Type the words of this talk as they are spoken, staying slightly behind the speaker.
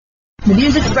The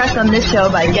views expressed on this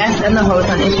show by guests and the host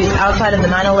on issues outside of the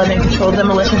 9/11 controlled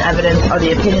demolition evidence are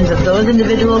the opinions of those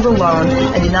individuals alone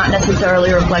and do not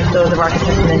necessarily reflect those of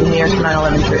architects and engineers for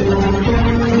 9/11 Truth.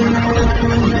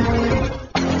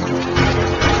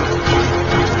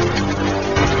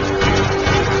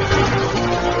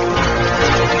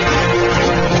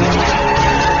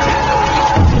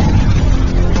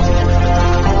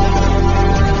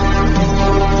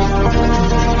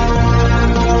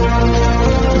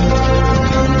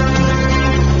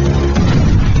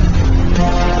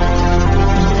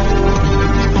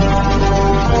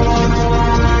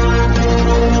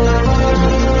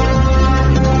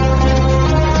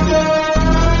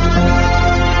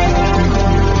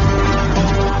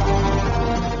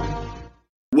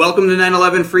 Welcome to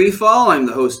 9/11 Freefall. I'm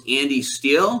the host, Andy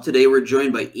Steele. Today we're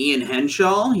joined by Ian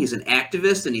Henshall. He's an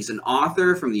activist and he's an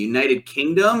author from the United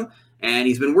Kingdom, and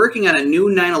he's been working on a new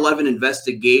 9/11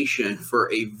 investigation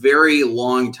for a very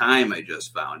long time, I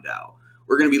just found out.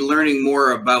 We're going to be learning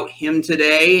more about him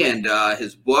today and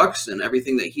his books and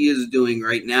everything that he is doing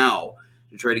right now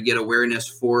to try to get awareness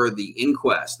for the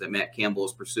inquest that Matt Campbell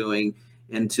is pursuing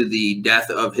into the death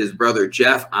of his brother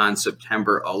Geoff on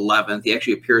September 11th. He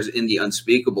actually appears in The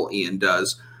Unspeakable, Ian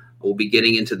does. We'll be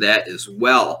getting into that as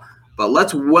well. But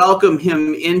let's welcome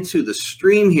him into the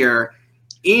stream here.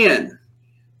 Ian,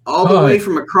 all the way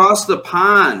from across the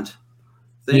pond.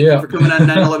 Thank you for coming on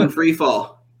 9/11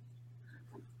 Freefall.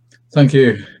 Thank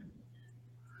you.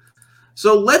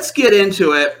 So let's get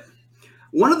into it.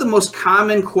 One of the most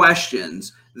common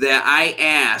questions that I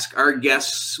ask our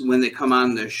guests when they come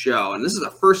on this show, and this is the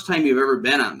first time you've ever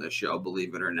been on this show,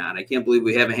 believe it or not. I can't believe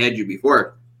we haven't had you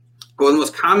before. One of the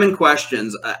most common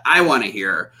questions I want to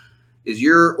hear is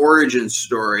your origin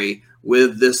story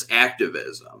with this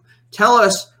activism. Tell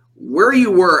us where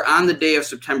you were on the day of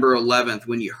September 11th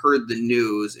when you heard the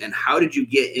news, and how did you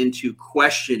get into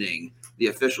questioning the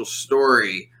official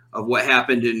story of what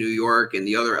happened in New York and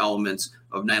the other elements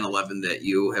of 9/11 that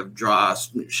you have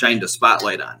shined a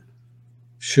spotlight on?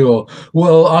 Sure.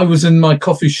 Well, I was in my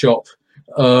coffee shop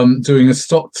doing a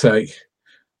stock take,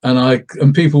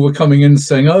 and people were coming in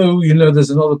saying, "Oh, you know, there's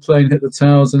another plane hit the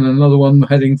towers and another one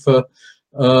heading for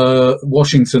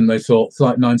Washington." They thought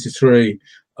Flight 93.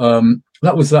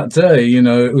 That was that day. You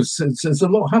know, it's a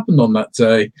lot happened on that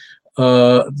day.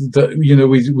 That, you know,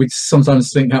 we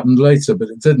sometimes think happened later, but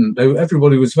it didn't.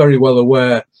 Everybody was very well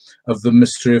aware of the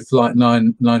mystery of Flight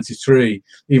 993,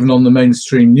 even on the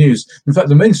mainstream news. In fact,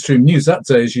 the mainstream news that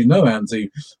day, as you know, Andy,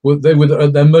 they were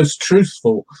at their most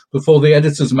truthful before the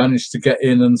editors managed to get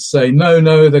in and say,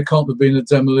 no, there can't have been a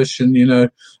demolition, you know,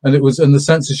 and the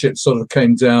censorship sort of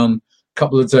came down a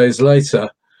couple of days later.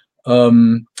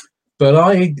 But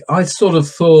I sort of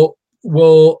thought,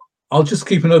 well, I'll just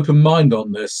keep an open mind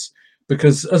on this,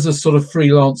 because as a sort of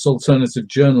freelance alternative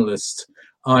journalist,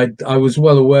 I was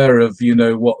well aware of, you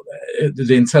know, what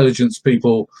the intelligence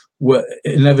people were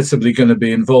inevitably going to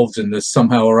be involved in this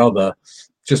somehow or other,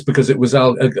 just because it was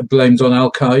blamed on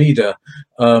Al-Qaeda.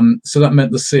 So that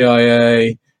meant the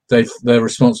CIA, they're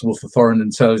responsible for foreign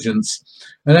intelligence.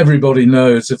 And everybody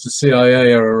knows if the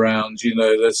CIA are around, you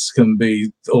know, there's going to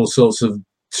be all sorts of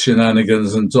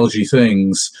shenanigans and dodgy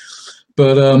things.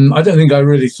 But I don't think I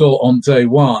really thought on day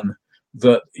one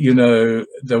that, you know,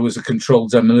 there was a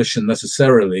controlled demolition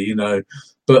necessarily, you know,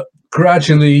 but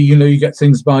gradually, you know, you get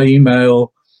things by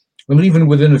email, and even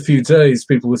within a few days,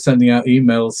 people were sending out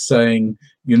emails saying,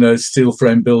 you know, steel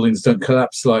frame buildings don't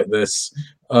collapse like this.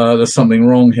 There's something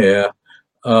wrong here.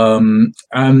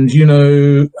 And, you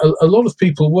know, a lot of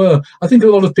people I think a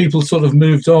lot of people sort of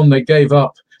moved on. They gave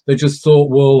up. They just thought,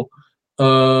 well,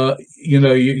 you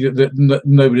know,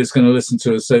 nobody's going to listen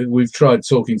to us. So we've tried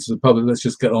talking to the public. Let's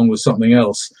just get on with something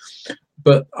else.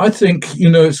 But I think, you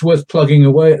know, it's worth plugging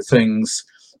away at things,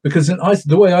 because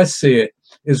the way I see it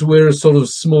is we're a sort of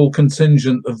small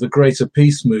contingent of the greater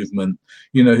peace movement,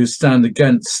 you know, who stand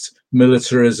against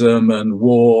militarism and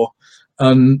war.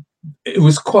 And it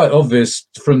was quite obvious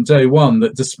from day one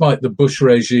that despite the Bush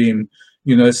regime,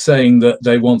 you know, saying that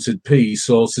they wanted peace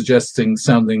or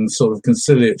sounding sort of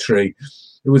conciliatory,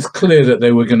 it was clear that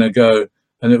they were going to go,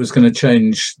 and it was going to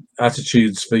change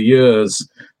attitudes for years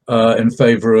in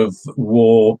favor of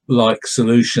war-like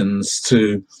solutions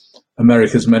to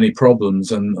America's many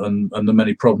problems and the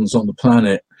many problems on the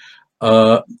planet.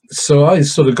 So I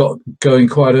sort of got going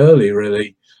quite early,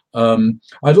 really.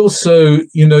 I'd also,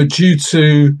 you know, due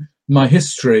to my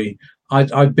history, I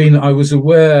was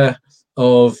aware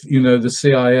of, you know, the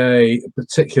CIA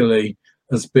particularly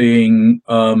as being,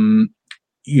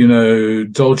 you know,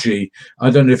 dodgy.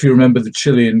 I don't know if you remember the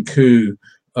Chilean coup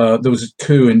there was a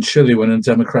coup in Chile when a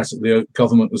democratic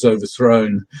government was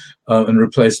overthrown and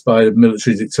replaced by a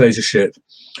military dictatorship,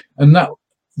 and that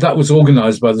was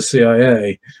organized by the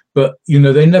CIA. But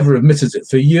they never admitted it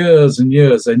for years and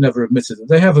years. They never admitted it.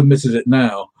 They have admitted it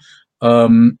now.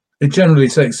 It generally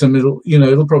takes them.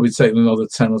 It'll probably take them another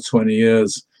 10 or 20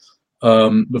 years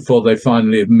before they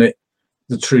finally admit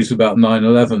the truth about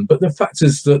 9/11. But the fact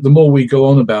is that the more we go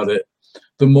on about it,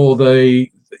 the more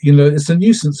they, it's a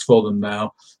nuisance for them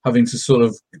now, having to sort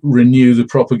of renew the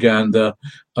propaganda.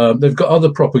 They've got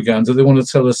other propaganda. They want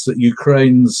to tell us that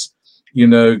Ukraine's,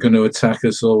 going to attack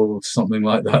us or something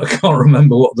like that. I can't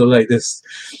remember what the latest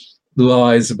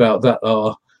lies about that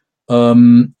are.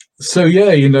 So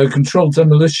yeah, controlled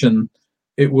demolition.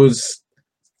 It was,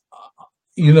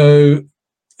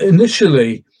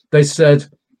 initially they said,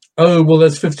 oh, well,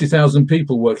 there's 50,000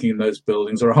 people working in those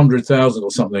buildings, or 100,000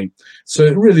 or something. So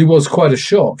it really was quite a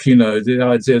shock, the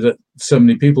idea that so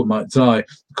many people might die.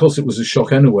 Of course, it was a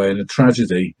shock anyway and a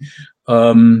tragedy.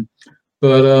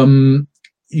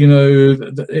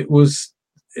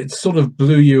 It sort of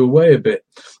blew you away a bit.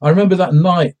 I remember that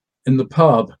night in the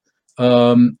pub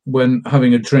when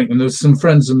having a drink, and there was some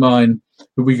friends of mine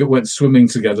who we went swimming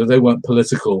together. They weren't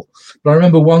political. But I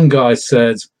remember one guy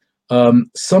said,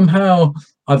 somehow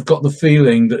I've got the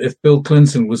feeling that if Bill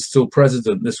Clinton was still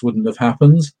president, this wouldn't have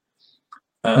happened.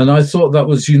 And I thought that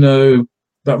was,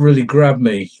 that really grabbed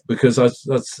me, because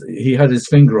he had his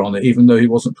finger on it, even though he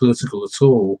wasn't political at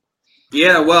all.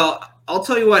 Yeah, well, I'll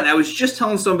tell you what, I was just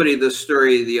telling somebody this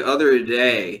story the other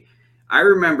day. I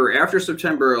remember after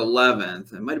September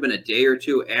 11th, it might have been a day or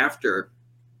two after,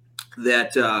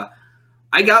 that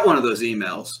I got one of those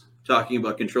emails talking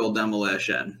about controlled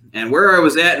demolition, and where I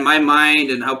was at in my mind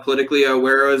and how politically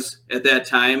aware I was at that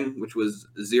time, which was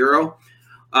zero.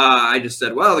 I just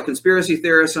said, well, the conspiracy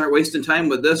theorists aren't wasting time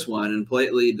with this one, and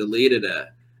politely deleted it.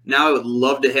 Now I would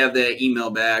love to have that email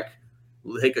back,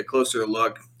 take a closer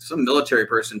look. Some military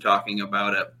person talking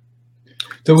about it.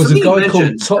 There was a guy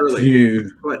called Topview.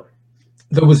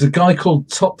 There was a guy called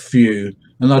Topview,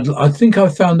 and I think I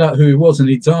found out who he was, and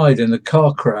he died in a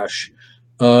car crash.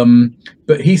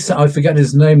 But I forget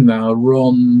his name now,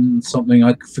 Ron something,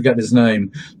 I forget his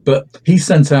name, but he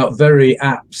sent out very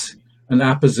apt and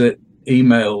apposite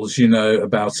emails,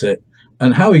 about it.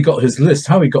 And how he got his list,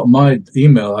 how he got my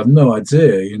email, I have no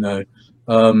idea,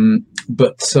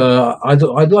 But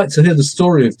I'd like to hear the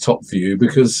story of Topview,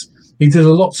 because he did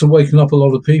a lot to waken up a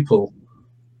lot of people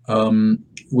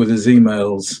with his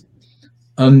emails.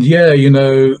 And yeah,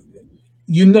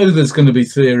 there's going to be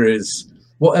theories.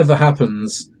 Whatever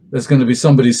happens, there's going to be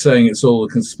somebody saying it's all a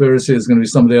conspiracy. There's going to be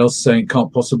somebody else saying it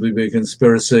can't possibly be a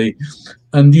conspiracy.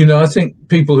 And, I think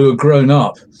people who are grown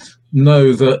up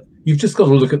know that you've just got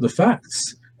to look at the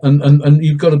facts, and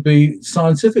you've got to be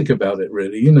scientific about it,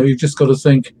 really. You've just got to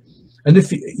think. And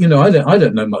if I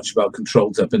don't know much about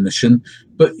controlled demolition,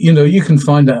 but you can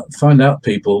find out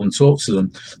people and talk to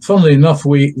them. Funnily enough,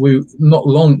 we not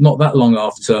that long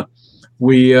after,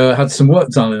 we had some work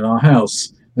done in our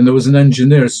house, and there was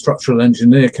a structural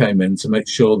engineer came in to make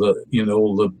sure that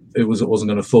it wasn't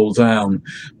going to fall down.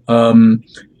 And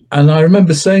I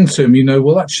remember saying to him,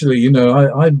 well, actually, I'm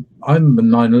a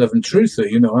 9/11 truther.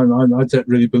 I don't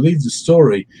really believe the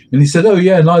story. And he said, oh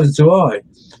yeah, neither do I.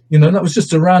 And that was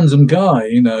just a random guy,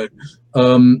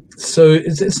 So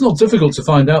it's not difficult to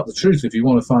find out the truth if you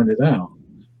want to find it out.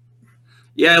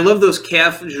 Yeah, I love those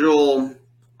casual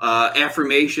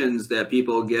affirmations that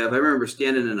people give. I remember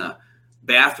standing in a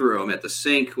bathroom at the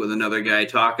sink with another guy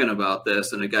talking about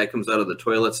this, and a guy comes out of the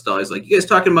toilet stall. He's like, you guys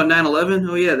talking about 9/11?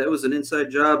 Oh, yeah, that was an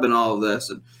inside job and all of this.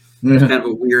 And it's kind of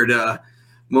a weird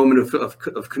moment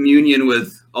of communion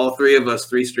with all three of us,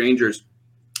 three strangers.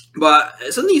 But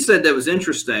something you said that was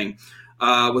interesting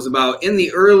was about in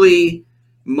the early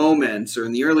moments, or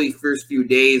in the early first few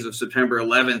days of September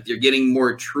 11th, you're getting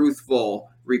more truthful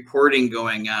reporting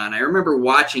going on. I remember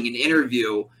watching an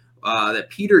interview that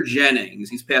Peter Jennings,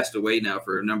 he's passed away now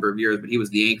for a number of years, but he was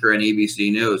the anchor on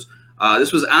ABC News.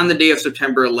 This was on the day of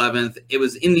September 11th. It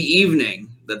was in the evening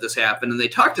that this happened, and they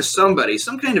talked to somebody,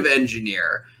 some kind of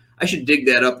engineer. I should dig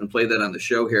that up and play that on the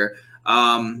show here.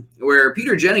 Where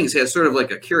Peter Jennings has sort of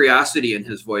like a curiosity in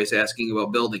his voice, asking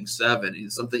about Building 7. He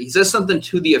says something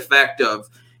to the effect of,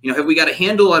 have we got a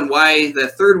handle on why the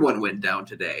third one went down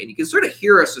today? And you can sort of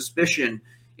hear a suspicion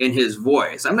in his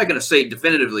voice. I'm not going to say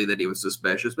definitively that he was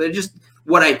suspicious, but it's just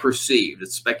what I perceived.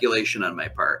 It's speculation on my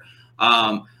part.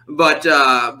 But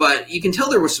you can tell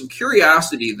there was some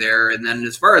curiosity there. And then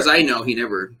as far as I know, he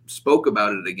never spoke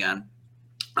about it again.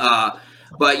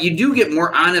 But you do get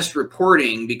more honest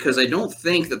reporting, because I don't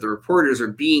think that the reporters are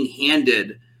being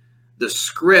handed the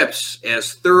scripts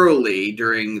as thoroughly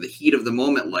during the heat of the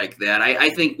moment like that.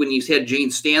 I think when you had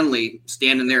Jane Stanley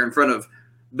standing there in front of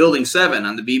Building 7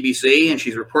 on the BBC and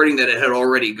she's reporting that it had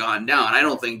already gone down, I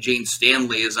don't think Jane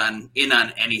Stanley is in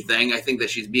on anything. I think that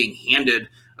she's being handed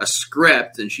a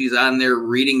script and she's on there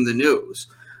reading the news.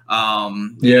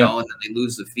 You know, and then they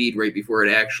lose the feed right before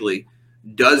it actually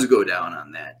does go down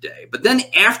on that day. But then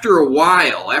after a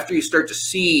while, after you start to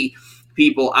see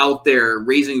people out there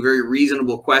raising very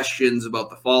reasonable questions about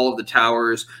the fall of the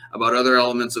towers, about other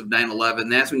elements of 9/11,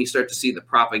 that's when you start to see the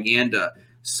propaganda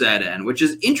set in, which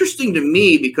is interesting to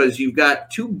me because you've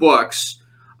got 2 books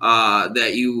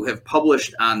that you have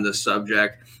published on the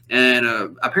subject. And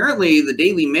apparently the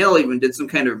Daily Mail even did some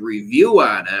kind of review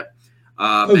on it.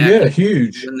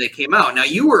 Huge. When they came out. Now,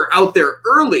 you were out there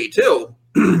early, too,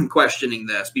 questioning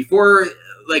this. Before,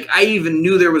 like, I even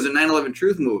knew there was a 9/11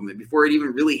 truth movement, before it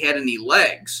even really had any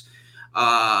legs.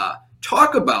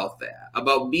 Talk about that,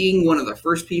 about being one of the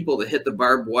first people to hit the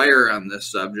barbed wire on this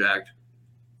subject.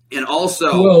 And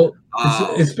also, well,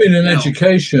 it's been an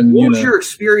education. What was your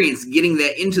experience getting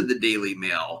that into the Daily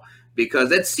Mail? Because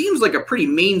that seems like a pretty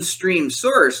mainstream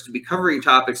source to be covering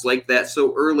topics like that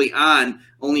so early on,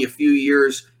 only a few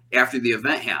years after the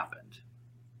event happened.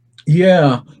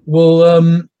 Yeah, well,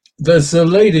 there's a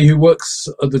lady who works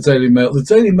at the Daily Mail. The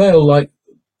Daily Mail, like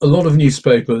a lot of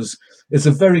newspapers, is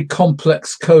a very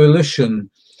complex coalition,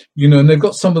 and they've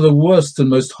got some of the worst and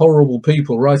most horrible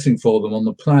people writing for them on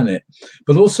the planet.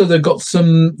 But also they've got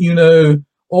some,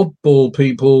 oddball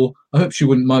people. I hope she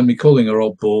wouldn't mind me calling her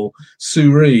oddball.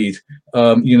 Sue Reed,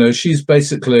 she's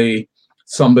basically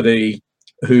somebody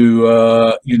who,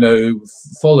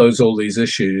 follows all these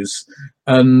issues.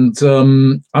 And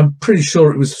I'm pretty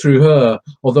sure it was through her,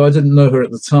 although I didn't know her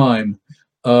at the time.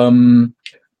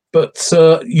 But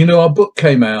our book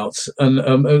came out,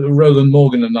 and Roland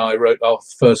Morgan and I wrote our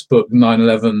first book,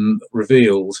 9/11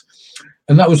 Revealed.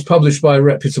 And that was published by a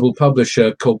reputable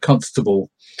publisher called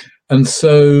Constable. And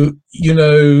so,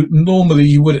 normally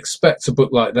you would expect a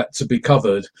book like that to be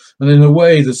covered. And in a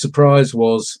way, the surprise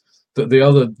was that the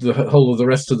whole of the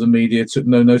rest of the media took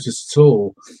no notice at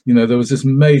all. There was this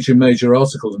major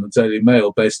article in the Daily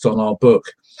Mail based on our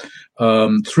book.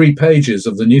 3 pages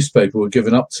of the newspaper were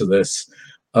given up to this.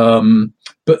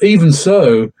 But even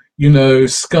so,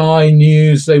 Sky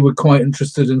News, they were quite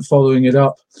interested in following it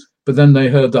up. But then they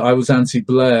heard that I was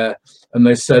anti-Blair. And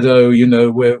they said,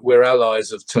 we're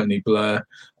allies of Tony Blair,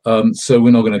 so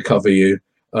we're not going to cover you.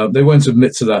 They won't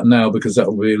admit to that now because that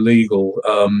will be illegal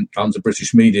under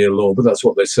British media law, but that's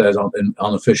what they said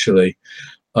unofficially.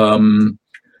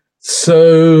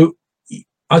 So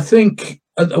I think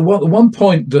one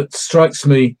point that strikes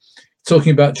me,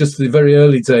 talking about just the very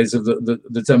early days of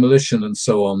the demolition and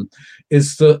so on,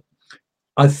 is that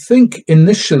I think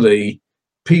initially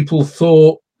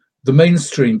the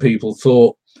mainstream people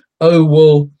thought, oh,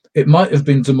 well, it might have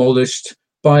been demolished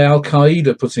by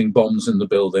Al-Qaeda putting bombs in the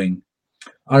building.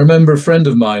 I remember a friend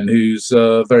of mine who's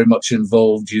very much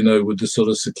involved, with the sort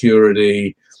of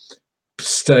security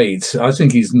state. I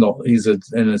think he's an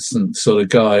innocent sort of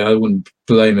guy. I wouldn't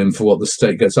blame him for what the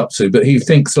state gets up to, but he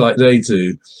thinks like they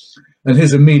do. And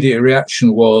his immediate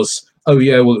reaction was, oh,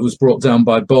 yeah, well, it was brought down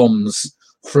by bombs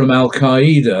from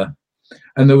Al-Qaeda.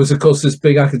 And there was, of course, this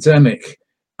big academic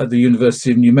at the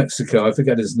University of New Mexico, I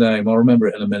forget his name, I'll remember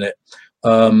it in a minute,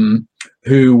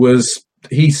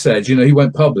 he said, he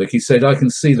went public, he said, I can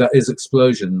see that is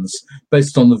explosions.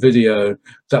 Based on the video,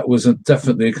 that was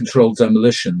definitely a controlled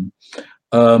demolition.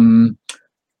 And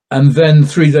then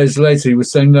 3 days later, he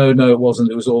was saying, no, it wasn't,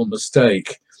 it was all a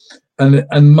mistake.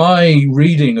 And my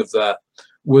reading of that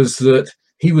was that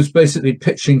he was basically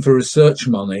pitching for research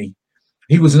money.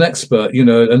 He was an expert,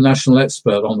 a national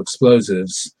expert on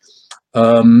explosives.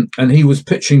 And he was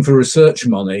pitching for research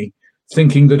money,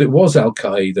 thinking that it was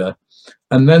Al-Qaeda.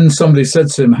 And then somebody said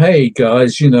to him, hey,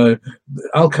 guys,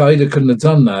 Al-Qaeda couldn't have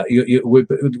done that.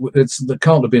 It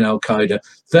can't have been Al-Qaeda.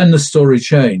 Then the story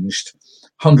changed,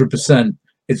 100%.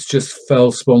 It's just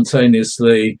fell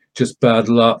spontaneously, just bad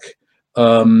luck.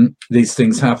 These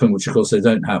things happen, which, of course, they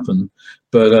don't happen.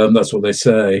 But that's what they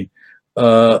say.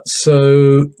 I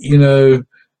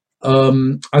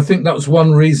think that was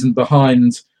one reason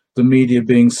behind the media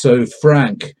being so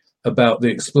frank about the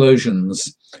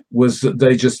explosions, was that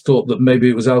they just thought that maybe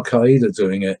it was Al-Qaeda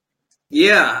doing it.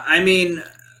 Yeah, I mean,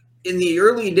 in the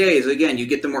early days, again, you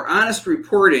get the more honest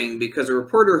reporting because a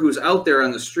reporter who's out there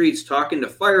on the streets talking to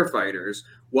firefighters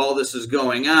while this is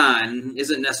going on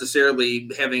isn't necessarily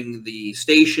having the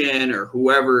station or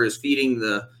whoever is feeding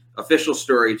the official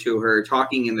story to her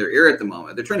talking in their ear at the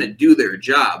moment. They're trying to do their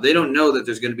job. They don't know that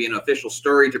there's going to be an official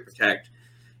story to protect.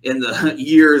 in the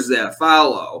years that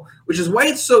follow, which is why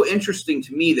it's so interesting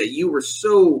to me that you were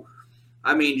so,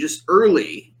 just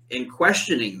early in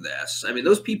questioning this.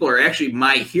 Those people are actually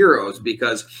my heroes,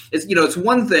 because it's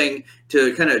one thing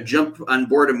to kind of jump on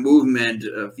board a movement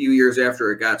a few years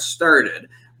after it got started,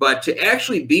 but to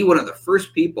actually be one of the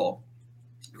first people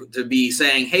to be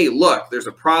saying, hey, look, there's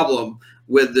a problem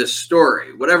with this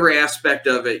story, whatever aspect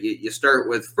of it you start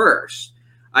with first.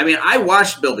 I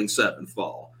watched Building 7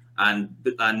 fall on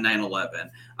 9/11.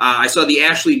 I saw the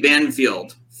Ashley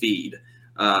Banfield feed.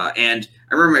 And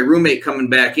I remember my roommate coming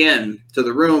back in to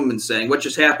the room and saying, what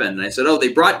just happened? And I said, oh,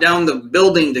 they brought down the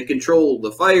building to control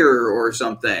the fire or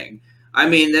something.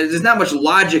 There's not much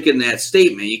logic in that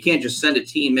statement. You can't just send a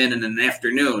team in an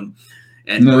afternoon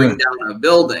and bring down a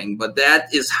building. But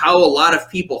that is how a lot of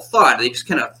people thought. They just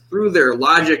kind of threw their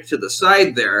logic to the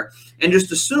side there and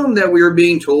just assumed that we were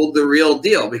being told the real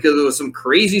deal, because there was some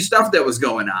crazy stuff that was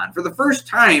going on. For the first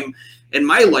time in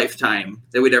my lifetime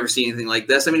that we'd ever seen anything like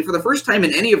this. For the first time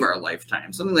in any of our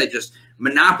lifetimes, something that just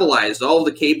monopolized all of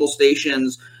the cable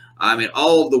stations,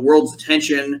 all of the world's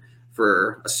attention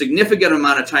for a significant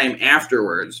amount of time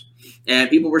afterwards. And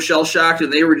people were shell-shocked,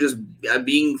 and they were just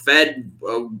being fed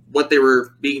what they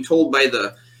were being told by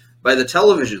the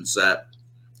television set.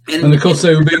 And of course,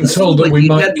 they were being told that we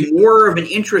might had more of an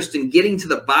interest in getting to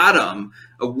the bottom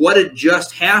of what had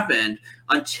just happened,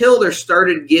 until there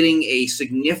started getting a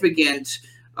significant,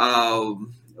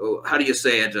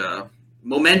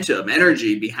 momentum,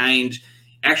 energy behind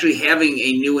actually having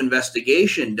a new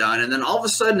investigation done. And then all of a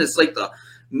sudden, it's like the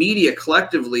media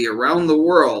collectively around the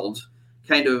world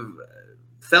kind of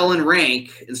fell in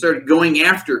rank and started going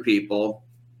after people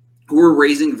who were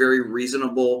raising very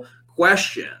reasonable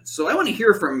questions. So I want to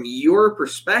hear from your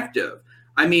perspective.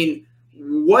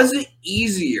 Was it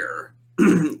easier,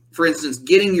 for instance,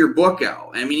 getting your book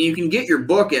out? You can get your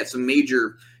book at some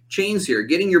major chains here.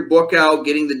 Getting your book out,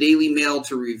 getting the Daily Mail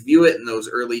to review it in those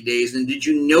early days. And did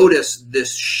you notice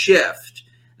this shift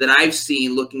that I've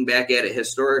seen looking back at it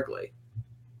historically?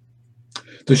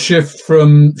 The shift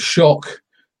from shock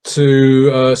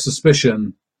to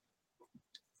suspicion,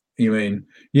 you mean?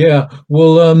 Yeah.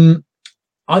 Well,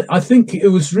 I think it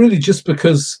was really just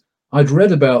because I'd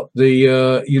read about the,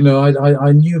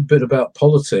 I knew a bit about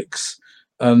politics,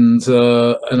 and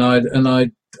I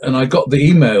got the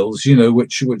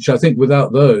emails, which I think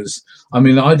without those, I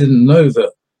didn't know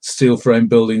that steel frame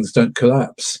buildings don't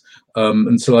collapse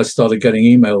until I started getting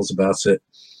emails about it,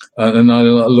 and I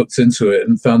looked into it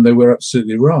and found they were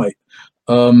absolutely right.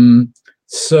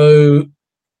 So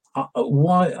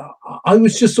why I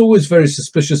was just always very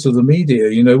suspicious of the media.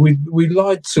 We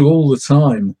lied to all the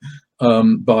time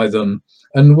by them.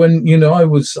 And when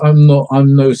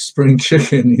I'm no spring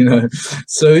chicken,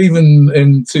 so even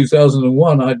in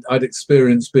 2001 I'd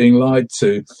experienced being lied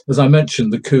to. As I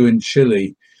mentioned, the coup in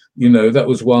Chile, that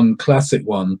was one classic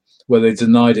one where they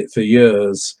denied it for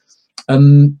years.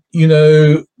 And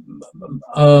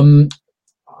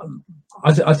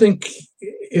I think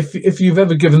if you've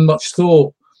ever given much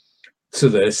thought to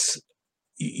this,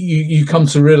 you come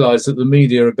to realize that the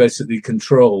media are basically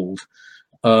controlled,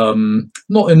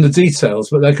 not in the details,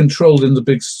 but they're controlled in the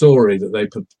big story that they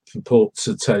purport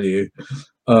to tell you.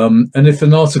 And if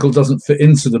an article doesn't fit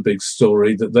into the big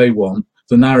story that they want,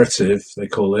 the narrative, they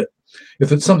call it,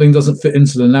 if something doesn't fit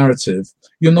into the narrative,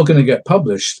 you're not going to get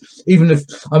published. Even if,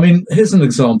 here's an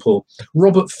example.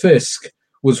 Robert Fisk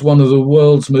was one of the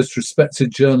world's most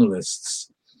respected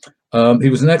journalists. He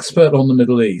was an expert on the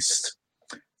Middle East,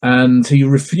 and he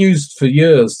refused for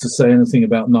years to say anything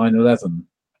about 9/11.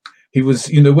 He was,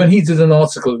 when he did an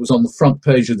article, it was on the front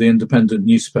page of the Independent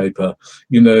newspaper.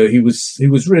 He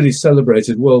was really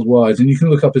celebrated worldwide, and you can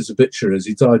look up his obituaries.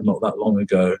 He died not that long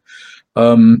ago.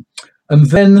 And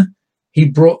then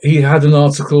he had an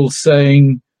article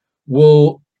saying,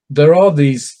 well, there are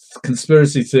these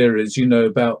conspiracy theories,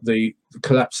 about the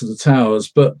collapse of the towers,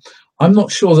 but I'm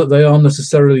not sure that they are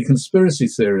necessarily conspiracy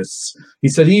theorists. He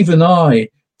said, even I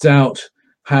doubt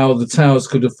how the towers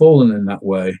could have fallen in that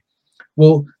way.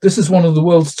 Well, this is one of the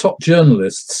world's top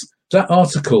journalists. That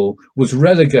article was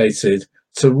relegated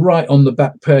to right on the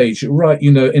back page, right,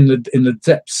 in the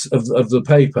depths of the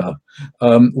paper,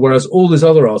 whereas all his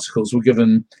other articles were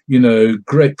given,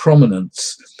 great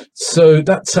prominence. So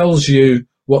that tells you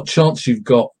what chance you've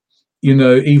got,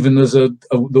 even as a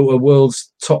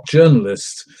world's top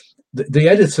journalist. The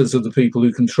editors are the people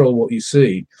who control what you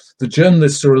see. The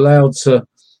journalists are allowed to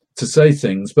to say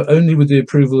things, but only with the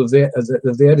approval of the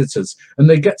editors, and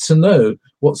they get to know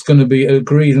what's going to be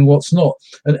agreed and what's not.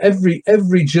 And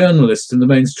every journalist in the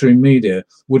mainstream media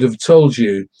would have told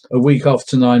you a week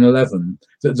after 9/11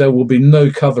 that there will be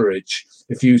no coverage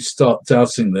if you start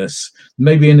doubting this.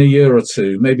 Maybe in a year or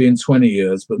two, maybe in 20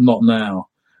 years, but not now.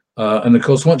 And of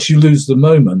course, once you lose the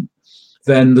moment,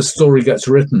 then the story gets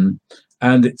written,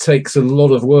 and it takes a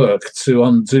lot of work to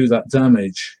undo that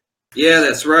damage. Yeah,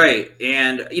 that's right.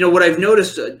 And, what I've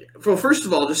noticed, well, first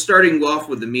of all, just starting off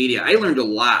with the media, I learned a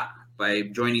lot by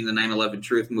joining the 9/11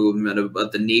 Truth movement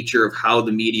about the nature of how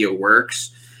the media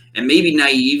works. And maybe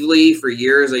naively, for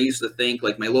years, I used to think,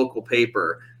 like my local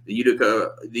paper, the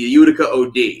Utica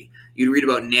OD, you'd read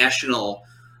about national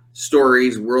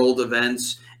stories, world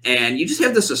events, and you just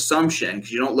have this assumption,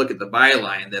 because you don't look at the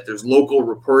byline, that there's local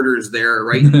reporters there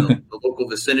right in the local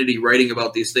vicinity writing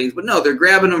about these things. But no, they're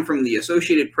grabbing them from the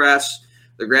Associated Press.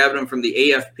 They're grabbing them from the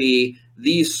AFP,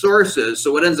 these sources.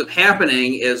 So what ends up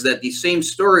happening is that these same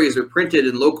stories are printed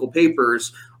in local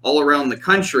papers all around the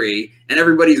country, and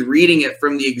everybody's reading it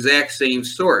from the exact same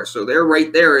source. So they're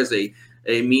right there as a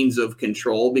means of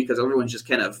control, because everyone's just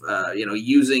kind of,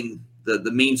 using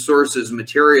the main source's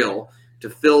material to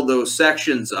fill those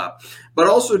sections up. But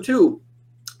also, too,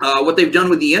 what they've done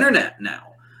with the internet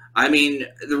now. I mean,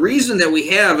 the reason that we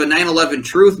have a 9/11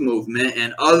 Truth movement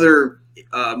and other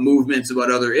movements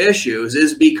about other issues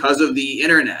is because of the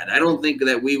internet. I don't think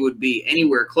that we would be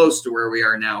anywhere close to where we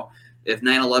are now if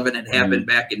 9/11 had happened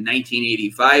back in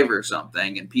 1985 or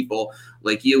something, and people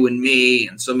like you and me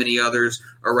and so many others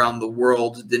around the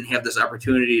world didn't have this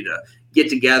opportunity to get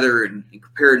together and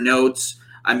compare notes.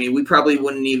 I mean, we probably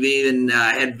wouldn't have even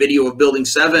had video of Building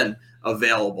 7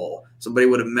 available. Somebody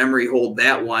would have memory hold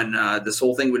that one. This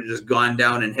whole thing would have just gone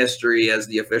down in history as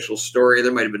the official story.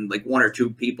 There might have been like one or two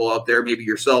people out there, maybe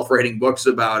yourself, writing books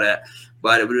about it,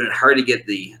 but it would have been hard to get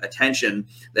the attention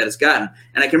that it's gotten.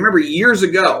 And I can remember years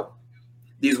ago,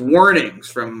 these warnings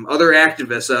from other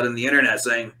activists out on the internet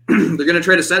saying they're going to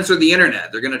try to censor the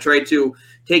internet. They're going to try to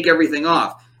take everything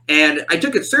off. And I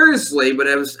took it seriously, but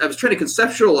I was trying to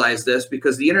conceptualize this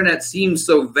because the internet seems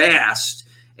so vast,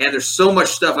 and there's so much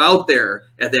stuff out there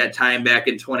at that time back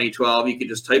in 2012. You could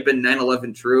just type in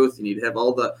 9/11 Truth, and you'd have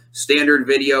all the standard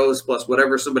videos plus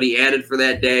whatever somebody added for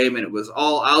that day. I mean, it was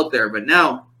all out there. But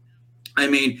now, I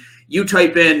mean, you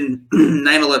type in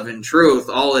 9/11 Truth,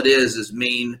 all it is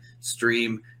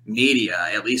mainstream media,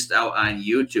 at least out on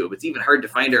YouTube. It's even hard to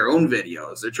find our own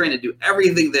videos. They're trying to do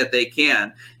everything that they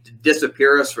can to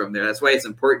disappear us from there. That's why it's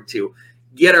important to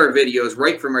get our videos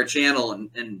right from our channel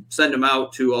and send them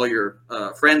out to all your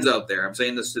friends out there. I'm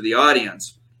saying this to the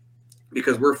audience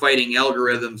because we're fighting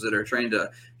algorithms that are trying to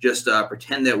just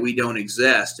pretend that we don't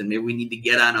exist, and maybe we need to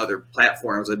get on other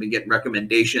platforms. I've been getting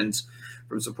recommendations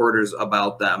from supporters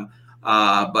about them.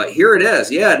 But here it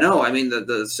is. Yeah, no, I mean,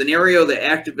 the scenario that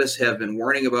activists have been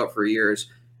warning about for years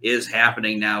is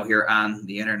happening now here on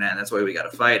the internet. That's why we got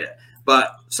to fight it.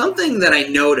 But something that I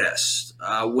noticed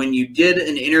when you did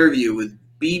an interview with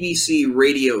BBC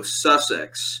Radio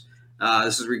Sussex,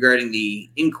 this is regarding the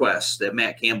inquest that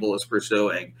Matt Campbell is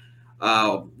pursuing.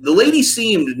 The lady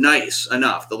seemed nice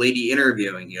enough, the lady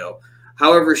interviewing you.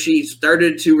 However, she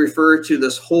started to refer to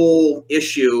this whole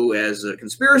issue as a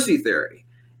conspiracy theory.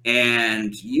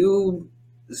 And you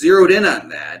zeroed in on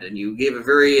that, and you gave a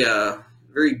very,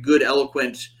 very good,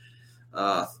 eloquent,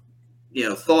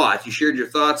 thought. You shared your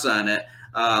thoughts on it,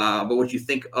 about what you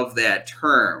think of that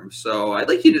term. So I'd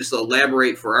like you to just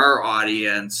elaborate for our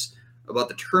audience about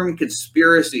the term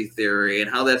conspiracy theory and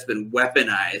how that's been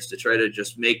weaponized to try to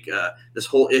just make this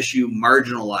whole issue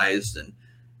marginalized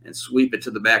and sweep it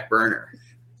to the back burner.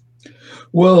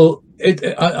 Well,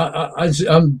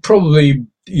 I'm probably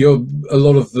a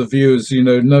lot of the viewers,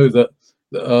 know that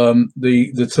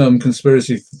the term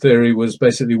conspiracy theory was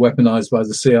basically weaponized by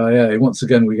the CIA. Once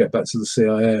again, we get back to the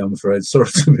CIA, I'm afraid. Sorry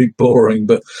to be boring,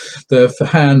 but their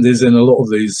hand is in a lot of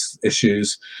these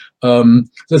issues.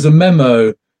 There's a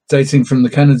memo dating from the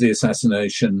Kennedy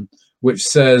assassination, which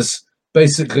says,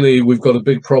 basically, we've got a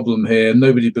big problem here.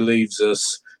 Nobody believes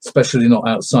us, especially not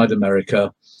outside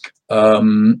America.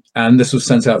 And this was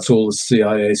sent out to all the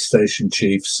CIA station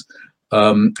chiefs.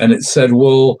 And it said,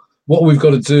 well, what we've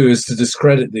got to do is to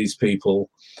discredit these people.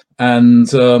 And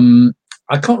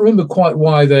I can't remember quite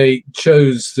why they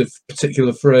chose the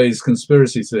particular phrase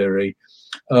conspiracy theory.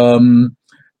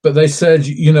 But they said,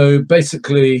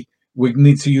 basically, we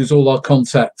need to use all our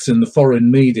contacts in the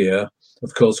foreign media,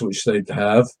 of course, which they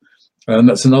have. And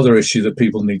that's another issue that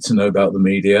people need to know about the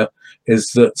media,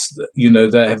 is that,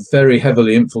 they're very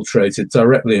heavily infiltrated,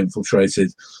 directly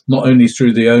infiltrated, not only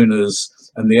through the owners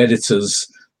and the editors,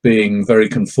 being very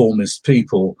conformist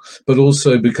people, but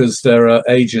also because there are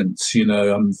agents,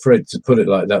 I'm afraid to put it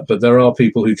like that, but there are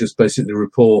people who just basically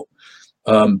report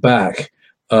back.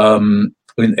 And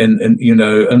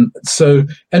so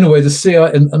anyway, the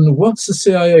CIA, and once the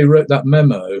CIA wrote that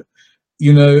memo,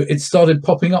 it started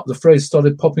popping up. The phrase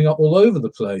started popping up all over the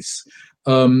place.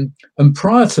 And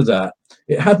prior to that,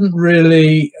 it hadn't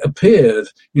really appeared.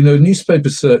 Newspaper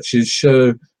searches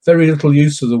show very little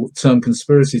use of the term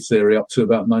conspiracy theory up to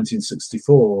about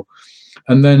 1964.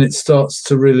 And then it starts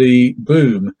to really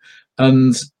boom.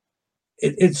 And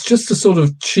it's just a sort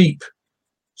of cheap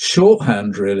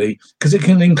shorthand, really, because it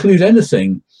can include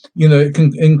anything. It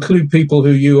can include people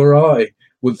who you or I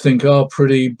would think are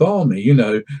pretty balmy,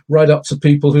 right up to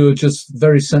people who are just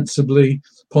very sensibly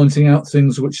pointing out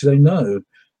things which they know.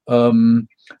 I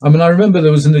remember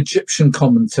there was an Egyptian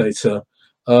commentator,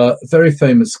 a very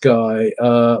famous guy.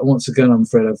 Once again, I'm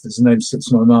afraid his name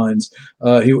slips my mind.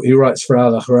 He writes for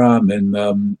Al Ahram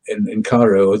in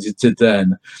Cairo, as he did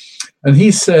then. And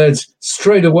he said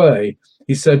straight away,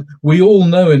 we all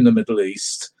know in the Middle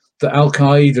East that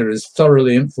Al-Qaeda is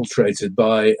thoroughly infiltrated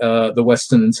by the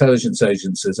Western intelligence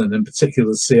agencies, and in particular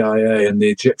the CIA and the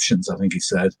Egyptians, I think he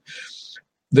said.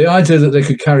 The idea that they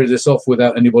could carry this off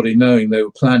without anybody knowing they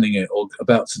were planning it or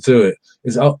about to do it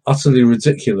is utterly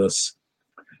ridiculous.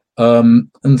 And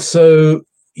so,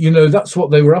 that's what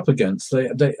they were up against.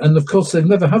 And of course, they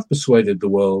never have persuaded the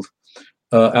world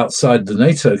outside the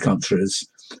NATO countries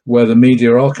where the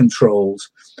media are controlled.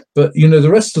 But, the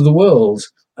rest of the world,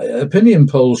 opinion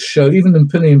polls show, even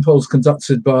opinion polls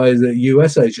conducted by the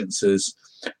US agencies,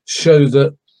 show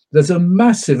that there's a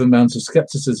massive amount of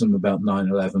skepticism about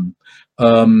 9/11.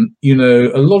 A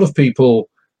lot of people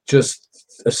just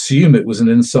assume it was an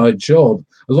inside job.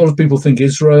 A lot of people think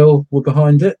Israel were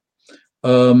behind it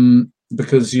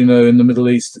because, in the Middle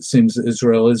East, it seems that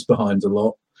Israel is behind a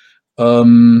lot.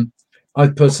 I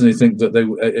personally think that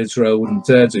Israel wouldn't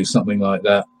dare do something like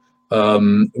that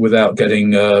without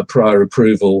getting prior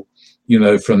approval,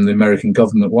 from the American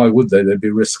government. Why would they? They'd be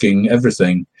risking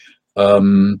everything.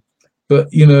 But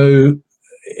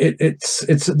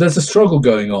there's a struggle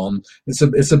going on.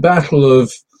 It's a battle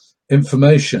of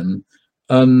information,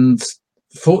 and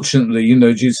fortunately,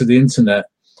 due to the internet,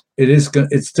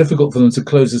 it's difficult for them to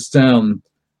close us down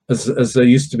as they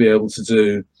used to be able to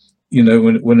do,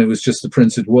 when it was just a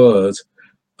printed word.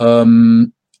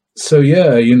 So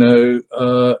yeah,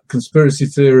 conspiracy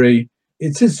theory,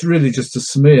 it is really just a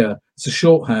smear. It's a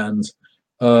shorthand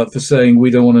for saying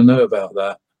we don't want to know about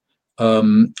that.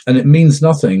 And it means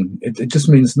nothing. It just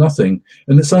means nothing.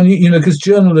 And it's only, because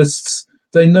journalists,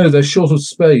 they know they're short of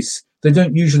space. They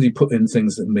don't usually put in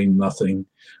things that mean nothing.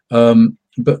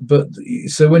 But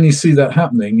so when you see that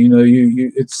happening,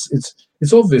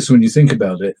 it's obvious when you think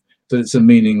about it that it's a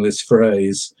meaningless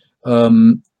phrase.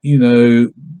 The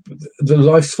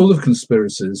life's full of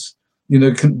conspiracies.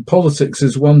 Politics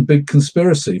is one big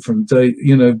conspiracy from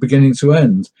beginning to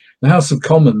end. The House of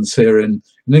Commons here in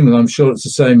England, I'm sure it's the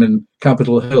same in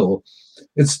Capitol Hill.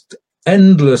 It's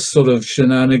endless sort of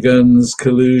shenanigans,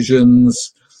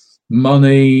 collusions,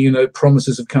 money,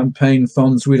 promises of campaign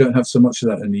funds. We don't have so much of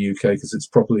that in the UK because it's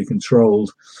properly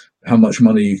controlled, how much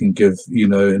money you can give,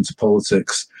 into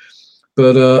politics.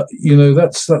 But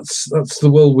that's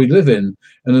the world we live in.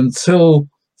 And until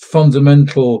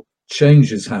fundamental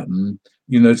changes happen,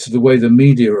 to the way the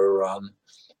media are run,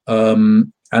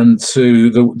 and to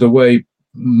the way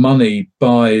money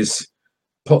buys,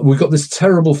 we've got this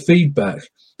terrible feedback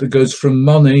that goes from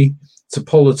money to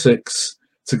politics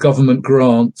to government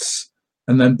grants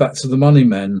and then back to the money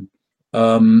men.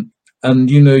 And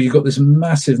you've got this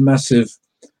massive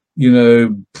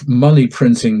money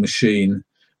printing machine.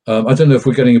 I don't know if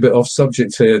we're getting a bit off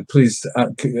subject here. Please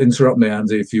interrupt me,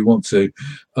 Andy, if you want to.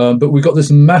 But we've got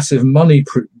this massive money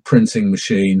printing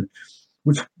machine,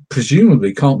 which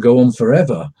presumably can't go on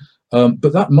forever.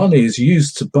 But that money is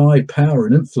used to buy power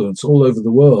and influence all over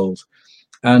the world,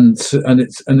 and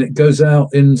it goes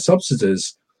out in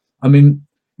subsidies. I mean,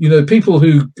 people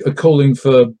who are calling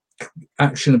for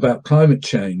action about climate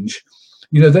change,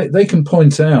 they can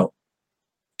point out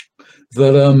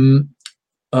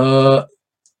that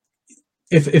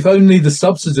if only the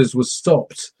subsidies were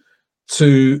stopped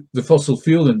to the fossil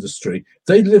fuel industry,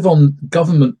 they'd live on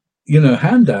government,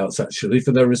 handouts actually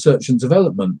for their research and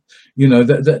development.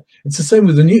 It's the same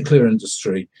with the nuclear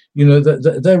industry.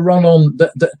 They're run on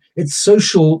that. It's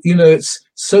social. It's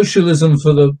socialism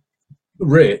for the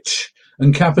rich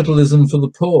and capitalism for the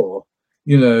poor.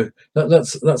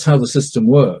 That's how the system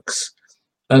works,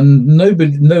 and no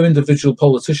individual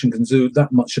politician can do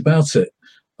that much about it,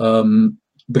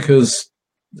 because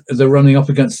they're running up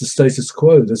against the status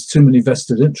quo. There's too many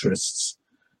vested interests.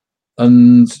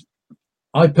 And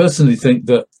I personally think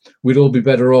that we'd all be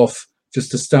better off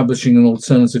just establishing an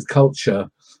alternative culture,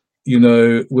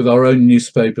 with our own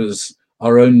newspapers,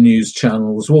 our own news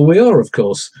channels. Well, we are, of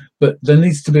course, but there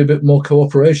needs to be a bit more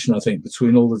cooperation, I think,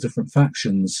 between all the different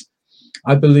factions.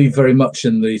 I believe very much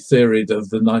in the theory of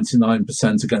the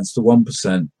 99% against the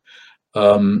 1%.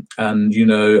 And,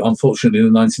 unfortunately, the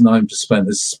 99%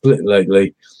 is split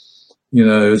lately,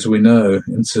 as we know,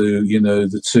 into,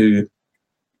 the two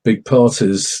big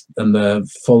parties and their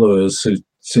followers who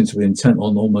seem to be intent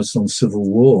on almost on civil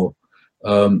war.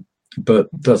 But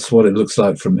that's what it looks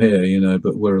like from here,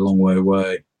 but we're a long way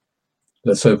away.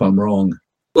 Let's hope I'm wrong.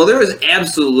 Well, there is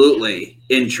absolutely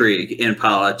intrigue in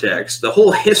politics. The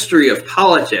whole history of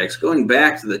politics, going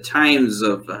back to the times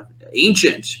of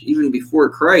ancient, even before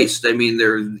Christ,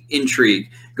 there's intrigue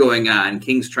going on,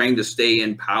 kings trying to stay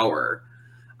in power.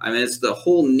 It's the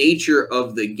whole nature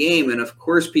of the game. And of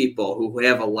course, people who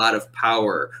have a lot of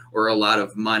power or a lot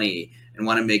of money and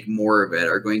want to make more of it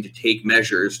are going to take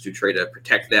measures to try to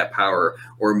protect that power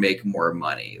or make more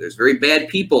money. There's very bad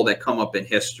people that come up in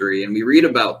history, and we read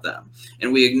about them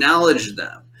and we acknowledge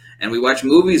them and we watch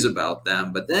movies about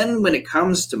them. But then when it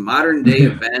comes to modern day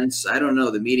events, I don't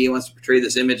know, the media wants to portray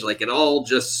this image like it all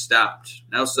just stopped.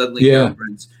 Now suddenly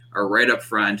governments are right up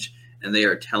front and they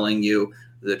are telling you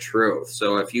the truth.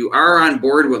 So if you are on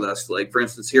board with us, like for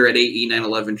instance here at AE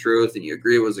 9/11 Truth, and you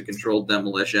agree it was a controlled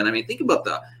demolition, think about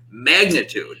the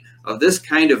magnitude of this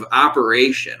kind of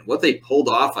operation, what they pulled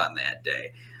off on that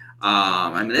day.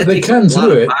 That they takes can a lot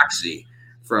do of it. moxie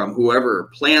from whoever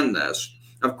planned this.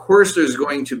 Of course, there's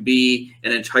going to be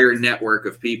an entire network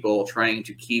of people trying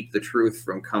to keep the truth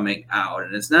from coming out.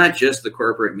 And it's not just the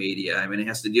corporate media. It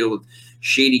has to deal with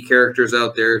shady characters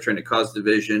out there trying to cause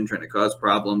division, trying to cause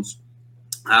problems.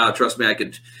 Trust me, I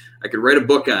could write a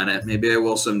book on it. Maybe I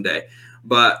will someday.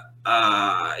 But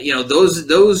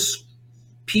those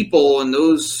people and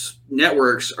those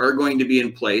networks are going to be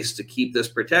in place to keep this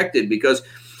protected. Because,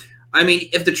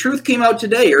 if the truth came out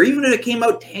today, or even if it came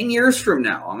out 10 years from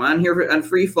now, I'm on here on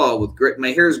Free Fall with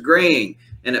my hair's graying,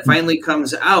 and it finally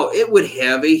comes out, it would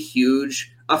have a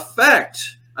huge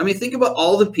effect. Think about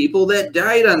all the people that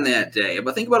died on that day.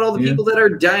 But think about all the people that are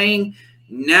dying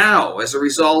now as a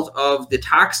result of the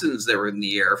toxins that were in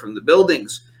the air from the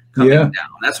buildings coming down.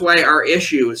 That's why our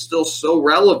issue is still so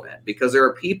relevant, because there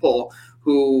are people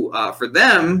who, for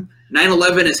them,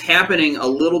 9/11 is happening a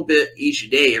little bit each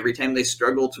day, every time they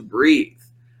struggle to breathe.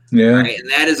 Right? And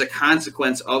that is a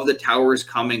consequence of the towers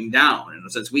coming down.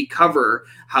 And since we cover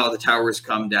how the towers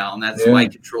come down, that's why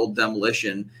controlled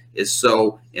demolition is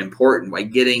so important. Why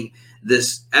getting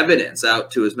this evidence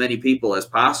out to as many people as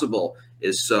possible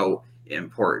is so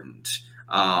important.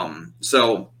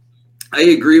 So I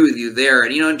agree with you there.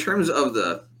 And, in terms of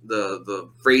the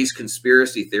phrase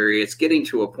conspiracy theory, it's getting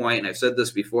to a point, and I've said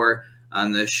this before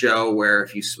on this show, where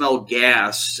if you smell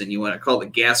gas and you want to call the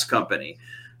gas company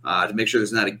to make sure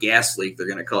there's not a gas leak, they're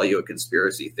going to call you a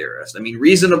conspiracy theorist.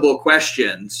 Reasonable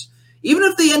questions, even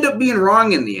if they end up being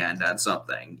wrong in the end on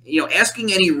something,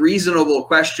 asking any reasonable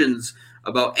questions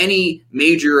about any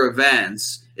major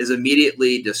events is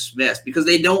immediately dismissed because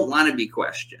they don't want to be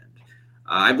questioned.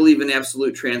 I believe in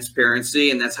absolute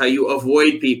transparency, and that's how you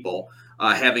avoid people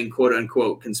having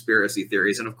quote-unquote conspiracy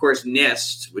theories. And of course,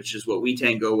 NIST, which is what we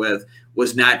tango with,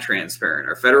 was not transparent.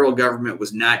 Our federal government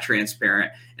was not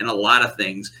transparent in a lot of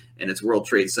things in its World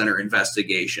Trade Center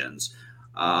investigations.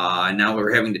 And now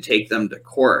we're having to take them to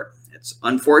court. It's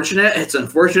unfortunate. It's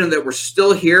unfortunate that we're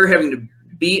still here having to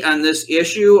be on this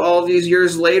issue all of these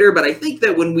years later. But I think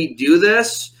that when we do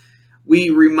this,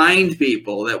 we remind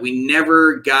people that we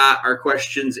never got our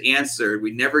questions answered.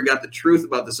 We never got the truth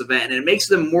about this event. And it makes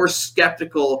them more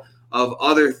skeptical of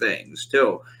other things,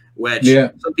 too, which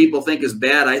some people think is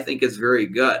bad. I think is very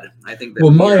good. I think that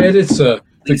my editor,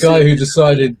 the guy who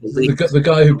decided, the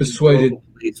guy who persuaded.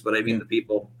 But the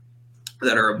people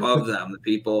that are above them, the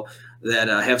people that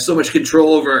have so much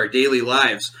control over our daily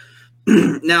lives.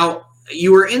 Now,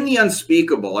 you were in The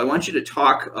Unspeakable. I want you to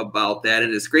talk about that.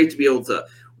 And it's great to be able to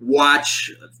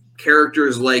watch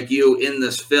characters like you in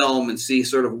this film and see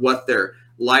sort of what their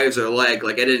lives are like.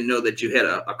 Like, I didn't know that you had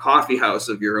a coffee house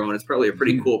of your own. It's probably a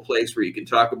pretty cool place where you can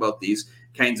talk about these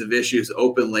kinds of issues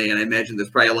openly. And I imagine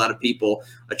there's probably a lot of people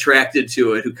attracted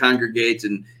to it who congregate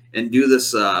and do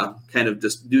this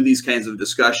do these kinds of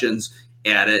discussions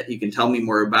at it. You can tell me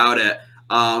more about it.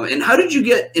 And how did you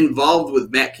get involved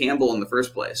with Matt Campbell in the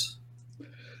first place?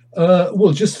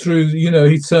 Well, just through,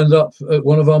 he turned up at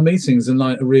one of our meetings, a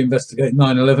Reinvestigate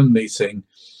 9/11 meeting.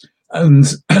 And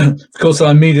of course,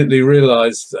 I immediately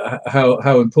realised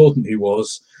how important he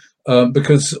was,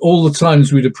 because all the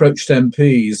times we'd approached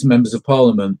MPs, members of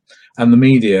Parliament, and the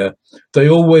media, they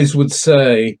always would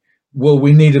say, "Well,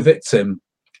 we need a victim.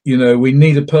 We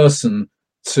need a person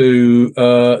to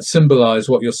symbolise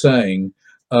what you're saying.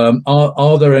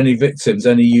 Are there any victims,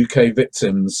 any UK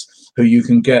victims who you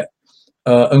can get?"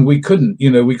 And we couldn't.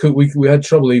 We had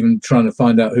trouble even trying to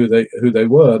find out who they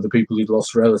were, the people who'd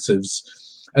lost relatives.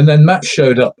 And then Matt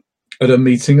showed up at a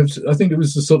meeting of, I think it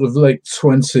was the sort of late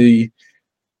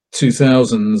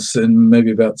 2000s, and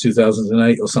maybe about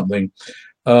 2008 or something.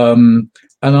 And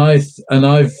I've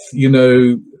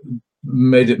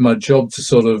made it my job to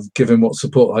sort of give him what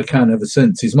support I can ever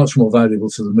since. He's much more valuable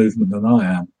to the movement than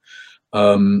I am,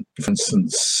 for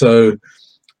instance. So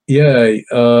yeah,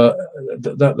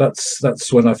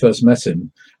 that's when I first met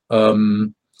him.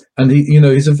 And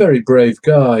he's a very brave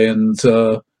guy and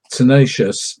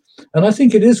tenacious. And I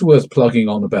think it is worth plugging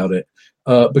on about it,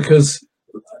 because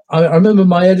I remember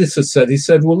my editor said,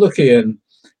 "Well, look, Ian,"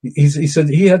 he said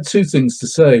he had two things to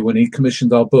say when he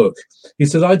commissioned our book. He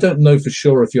said, "I don't know for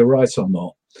sure if you're right or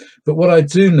not, but what I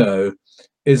do know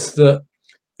is that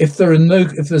if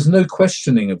there's no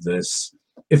questioning of this,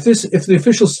 if the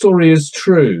official story is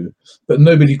true, but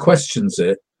nobody questions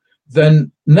it,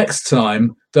 then next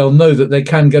time they'll know that they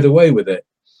can get away with it.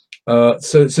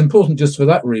 So it's important just for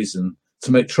that reason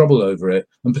to make trouble over it,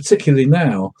 and particularly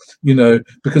now,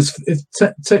 because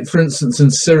take for instance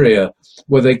in Syria,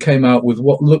 where they came out with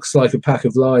what looks like a pack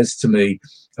of lies to me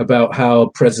about how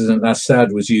President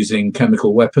Assad was using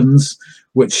chemical weapons,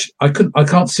 which I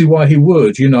can't see why he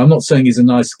would. I'm not saying he's a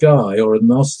nice guy or a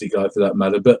nasty guy for that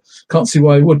matter, but can't see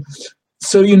why he would.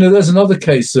 So there's another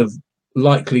case of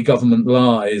likely government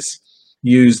lies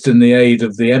used in the aid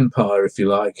of the empire, if you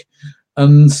like.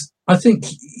 And I think,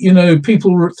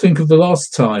 people think of the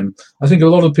last time. I think a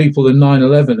lot of people in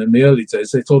 9/11 in the early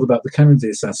days, they thought about the Kennedy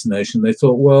assassination. They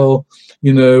thought, well,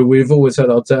 we've always had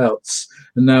our doubts,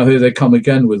 and now here they come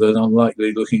again with an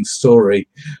unlikely looking story.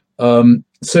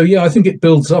 So yeah, I think it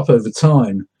builds up over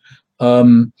time.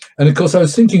 And of course, I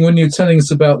was thinking when you're telling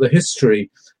us about the history,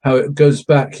 how it goes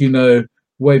back,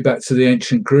 way back to the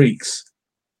ancient Greeks.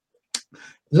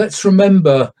 Let's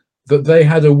remember that they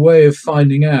had a way of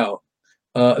finding out.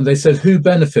 And they said, who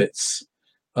benefits?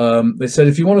 They said,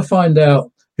 if you want to find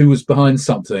out who was behind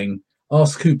something,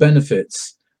 ask who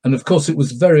benefits. And of course, it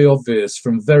was very obvious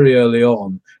from very early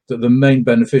on that the main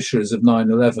beneficiaries of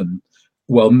 9/11,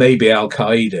 well, maybe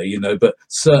Al-Qaeda, but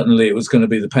certainly it was going to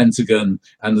be the Pentagon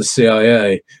and the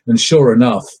CIA. And sure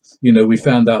enough, we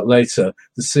found out later,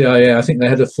 the CIA, I think they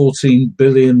had a $14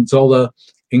 billion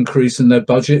increase in their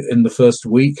budget in the first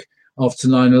week after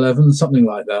 9/11, something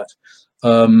like that.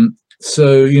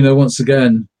 So, once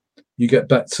again, you get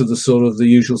back to the sort of the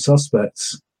usual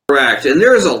suspects. Correct. And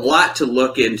there's a lot to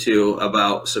look into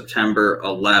about September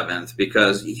 11th,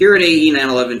 because here at AE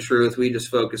 9/11 Truth, we just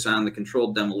focus on the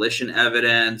controlled demolition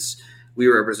evidence. We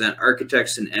represent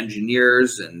architects and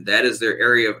engineers, and that is their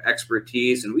area of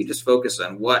expertise. And we just focus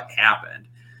on what happened.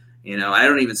 I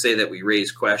don't even say that we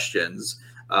raise questions.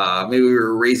 Maybe we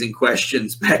were raising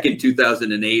questions back in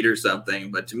 2008 or something.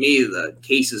 But to me, the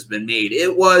case has been made.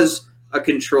 It was a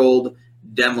controlled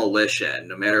demolition,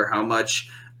 no matter how much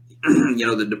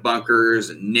the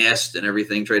debunkers and NIST and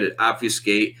everything try to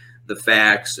obfuscate the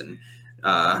facts and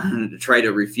try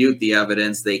to refute the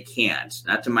evidence. They can't,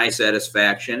 not to my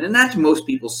satisfaction, and not to most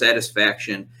people's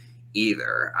satisfaction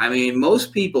either. I mean,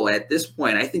 most people at this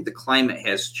point, I think the climate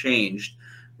has changed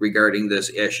regarding this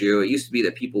issue. It used to be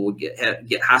that people would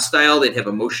get hostile. They'd have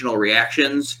emotional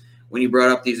reactions when you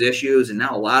brought up these issues, and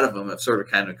now a lot of them have sort of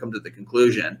kind of come to the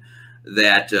conclusion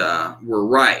that we're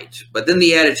right. But then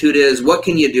the attitude is, what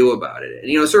can you do about it?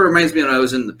 And, it sort of reminds me when I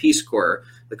was in the Peace Corps,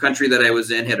 the country that I was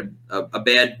in had a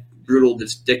bad, brutal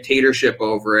dictatorship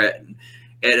over it. And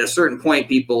at a certain point,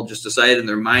 people just decided in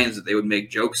their minds that they would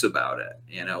make jokes about it.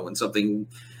 When something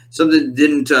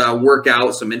didn't work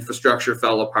out, some infrastructure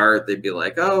fell apart, they'd be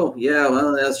like, oh, yeah,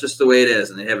 well, that's just the way it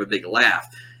is. And they'd have a big laugh.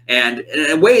 And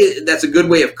in a way, that's a good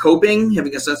way of coping,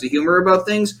 having a sense of humor about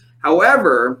things.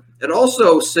 However, it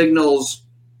also signals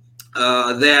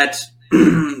that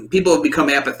people have become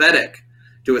apathetic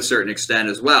to a certain extent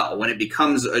as well. When it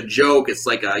becomes a joke, it's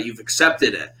like you've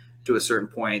accepted it to a certain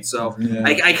point. So yeah.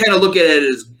 I kind of look at it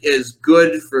as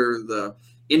good for the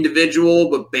individual,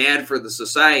 but bad for the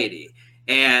society.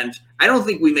 And I don't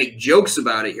think we make jokes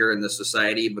about it here in this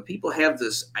society, but people have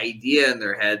this idea in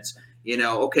their heads,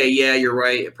 okay, yeah, you're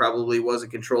right. It probably was a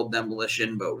controlled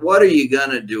demolition, but what are you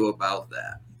going to do about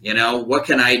that? What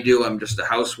can I do? I'm just a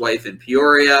housewife in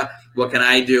Peoria. What can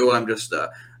I do? I'm just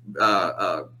a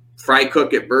fry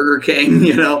cook at Burger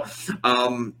King,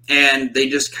 and they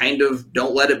just kind of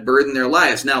don't let it burden their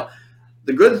lives. Now,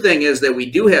 the good thing is that we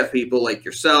do have people like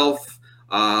yourself,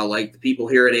 like the people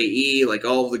here at AE, like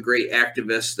all of the great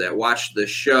activists that watch the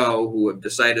show who have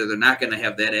decided they're not going to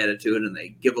have that attitude, and they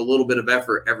give a little bit of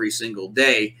effort every single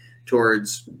day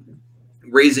towards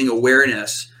raising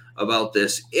awareness about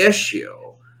this issue.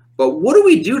 But what do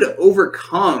we do to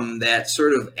overcome that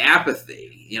sort of apathy?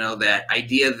 That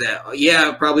idea that,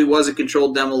 it probably was a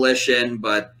controlled demolition,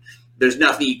 but there's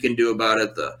nothing you can do about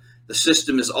it. The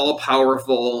system is all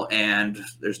powerful, and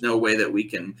there's no way that we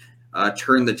can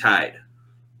turn the tide.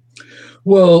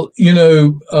 Well,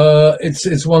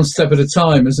 it's one step at a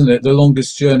time, isn't it? The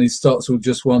longest journey starts with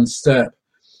just one step.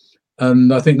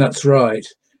 And I think that's right.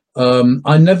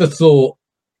 I never thought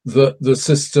that the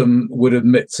system would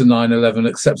admit to 9/11,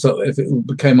 except if it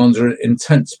became under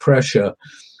intense pressure.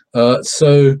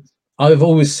 So I've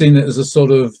always seen it as a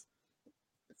sort of,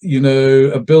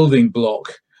 a building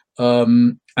block.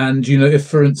 And, if,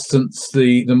 for instance,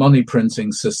 the money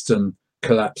printing system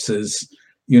collapses,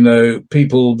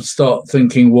 people start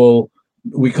thinking, well,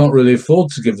 we can't really afford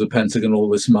to give the Pentagon all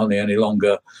this money any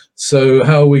longer. So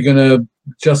how are we going to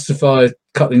justify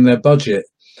cutting their budget?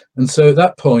 And so at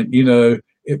that point,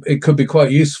 it could be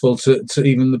quite useful to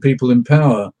even the people in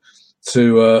power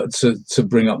to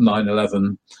bring up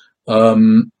 9/11.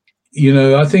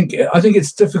 I think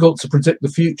it's difficult to predict the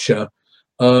future,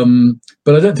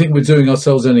 but I don't think we're doing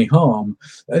ourselves any harm.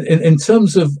 In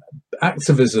terms of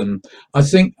activism, I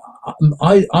think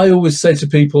I always say to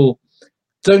people,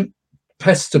 don't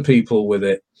pester people with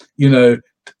it.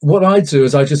 What I do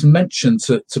is I just mention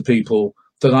to people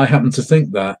that I happen to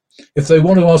think that. If they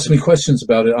want to ask me questions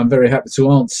about it, I'm very happy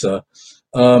to answer.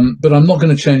 But I'm not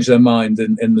going to change their mind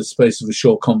in the space of a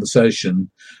short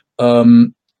conversation.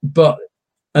 And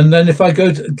then if I go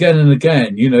again and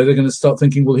again, they're going to start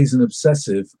thinking, well, he's an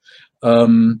obsessive.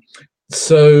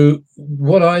 So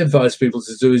what I advise people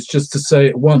to do is just to say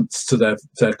it once to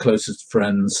their closest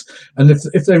friends. And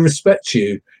if they respect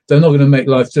you, they're not going to make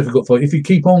life difficult for you. If you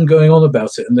keep on going on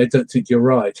about it and they don't think you're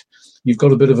right, you've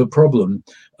got a bit of a problem.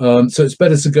 So it's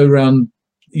better to go around,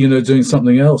 doing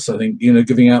something else. I think,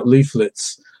 giving out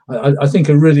leaflets. I think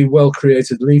a really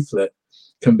well-created leaflet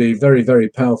can be a very, very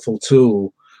powerful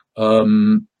tool.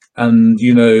 And,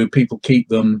 people keep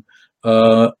them.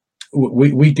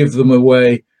 We give them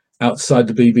away outside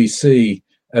the BBC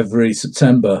every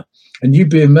September. And you'd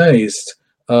be amazed.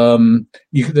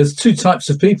 There's two types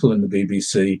of people in the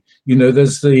BBC.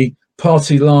 There's the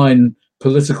party line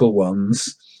political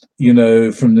ones,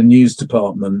 from the news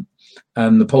department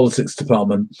and the politics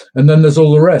department. And then there's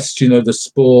all the rest, the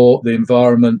sport, the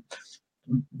environment,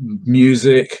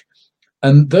 music.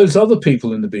 And those other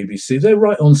people in the BBC, they're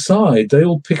right on side. They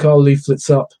all pick our leaflets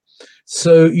up.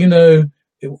 So,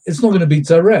 it's not going to be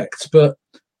direct, but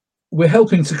we're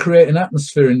helping to create an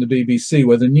atmosphere in the BBC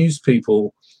where the news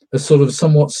people are sort of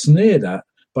somewhat sneered at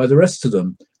by the rest of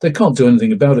them. They can't do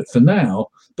anything about it for now,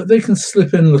 but they can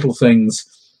slip in little things.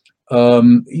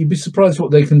 You'd be surprised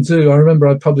what they can do. I remember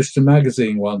I published a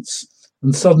magazine once,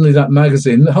 and suddenly that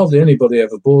magazine, hardly anybody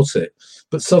ever bought it,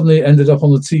 but suddenly it ended up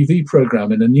on a TV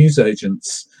program in a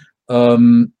newsagent's.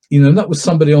 And that was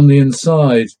somebody on the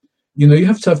inside. You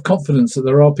have to have confidence that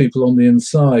there are people on the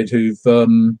inside who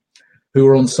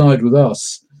are on side with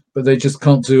us, but they just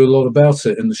can't do a lot about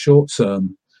it in the short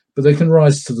term. But they can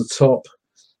rise to the top,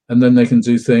 and then they can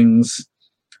do things.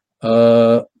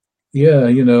 I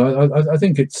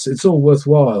think it's all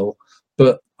worthwhile,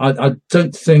 but I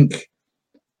don't think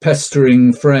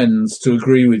pestering friends to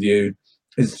agree with you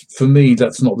is, for me,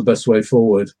 that's not the best way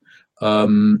forward.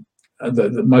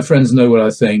 My friends know what I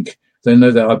think. They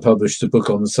know that I published a book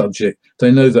on the subject.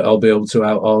 They know that I'll be able to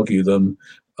out-argue them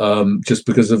just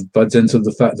by dint of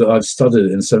the fact that I've studied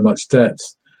it in so much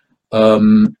depth.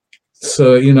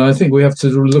 So, I think we have to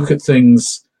look at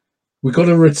things. We've got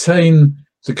to retain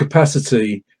the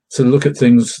capacity to look at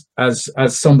things as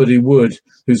somebody would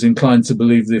who's inclined to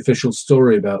believe the official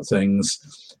story about things,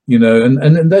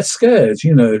 and they're scared,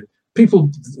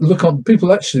 People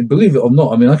actually, believe it or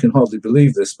not, I mean, I can hardly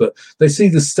believe this, but they see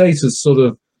the state as sort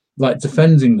of like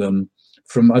defending them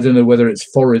from, I don't know whether it's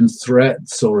foreign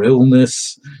threats or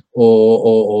illness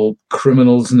or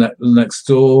criminals next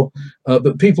door.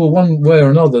 But people, one way or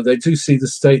another, they do see the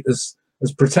state as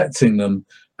protecting them.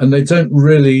 And they don't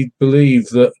really believe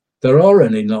that there are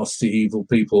any nasty, evil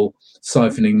people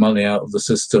siphoning money out of the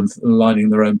system, lining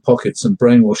their own pockets and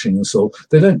brainwashing us all.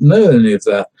 They don't know any of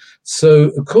that.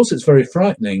 So, of course, it's very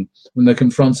frightening when they're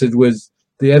confronted with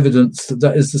the evidence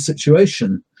that is the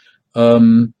situation.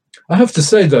 I have to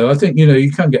say, though, I think,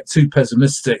 you can't get too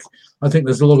pessimistic. I think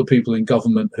there's a lot of people in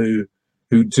government who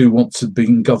do want to be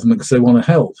in government because they want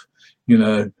to help,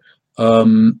 and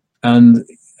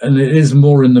it is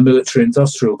more in the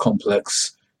military-industrial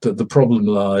complex that the problem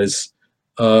lies,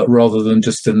 rather than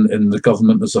just in the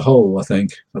government as a whole. I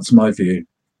think that's my view.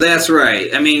 That's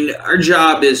right. I mean, our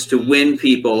job is to win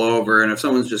people over, and if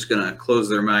someone's just going to close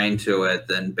their mind to it,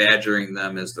 then badgering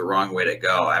them is the wrong way to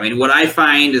go. I mean, what I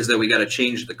find is that we got to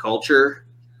change the culture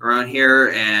around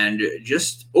here and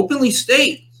just openly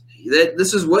state that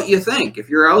this is what you think. If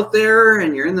you're out there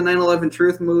and you're in the 9/11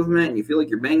 truth movement and you feel like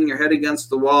you're banging your head against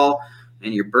the wall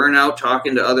and you're burnt out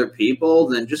talking to other people,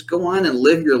 then just go on and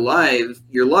live your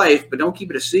life, but don't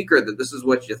keep it a secret that this is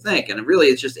what you think. And really,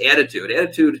 it's just attitude.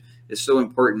 Attitude is so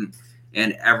important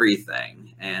in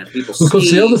everything. And if people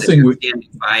see the other that thing you're standing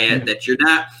by it, that you're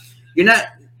not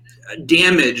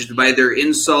damaged by their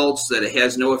insults, that it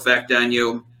has no effect on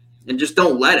you, and just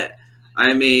don't let it.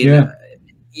 I mean,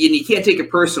 you can't take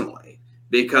it personally,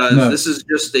 because this is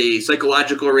just a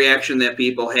psychological reaction that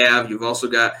people have. You've also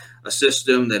got a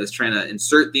system that is trying to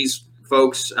insert these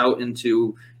folks out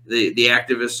into the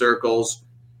activist circles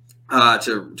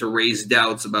to raise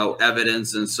doubts about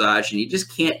evidence and such. And you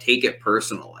just can't take it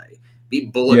personally. Be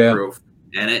bulletproof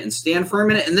in it and stand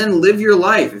firm in it, and then live your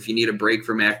life. If you need a break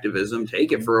from activism,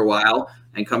 take it for a while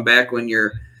and come back when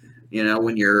you're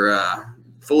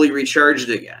fully recharged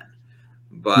again.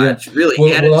 But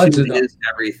really, attitude is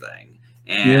everything.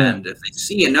 And if they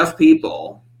see enough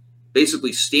people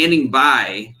basically standing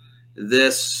by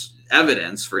this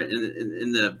evidence, for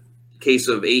in the case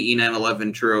of AE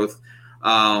 9/11 truth,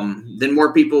 then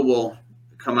more people will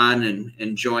come on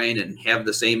and join and have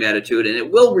the same attitude, and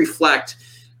it will reflect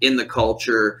in the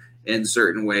culture in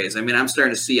certain ways. I mean, I'm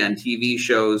starting to see on TV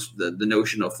shows the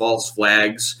notion of false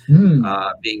flags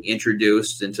being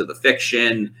introduced into the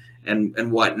fiction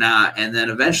and whatnot. And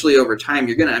then eventually over time,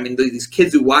 these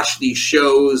kids who watch these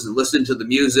shows and listen to the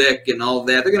music and all of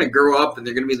that, they're going to grow up and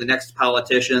they're going to be the next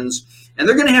politicians. And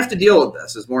they're going to have to deal with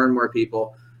this as more and more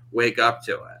people wake up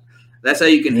to it. That's how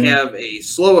you can have a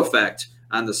slow effect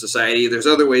on the society. There's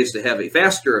other ways to have a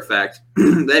faster effect.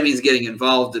 That means getting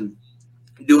involved and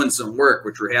doing some work,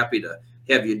 which we're happy to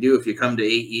have you do if you come to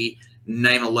AE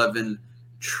 9/11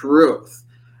 Truth.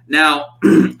 Now,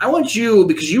 I want you,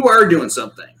 because you are doing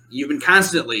something. You've been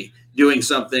constantly doing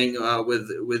something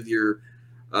with your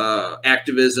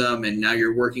activism, and now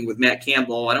you're working with Matt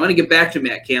Campbell. And I want to get back to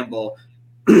Matt Campbell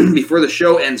before the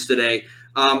show ends today.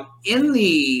 In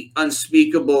the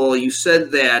Unspeakable, you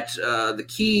said that the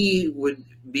key would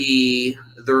be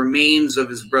the remains of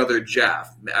his brother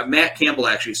Geoff. Matt Campbell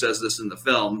actually says this in the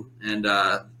film, and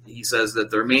he says that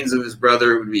the remains of his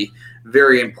brother would be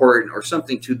very important, or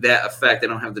something to that effect. I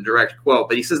don't have the direct quote,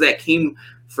 but he says that came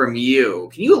from you.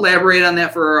 Can you elaborate on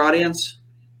that for our audience?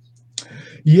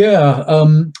 Yeah.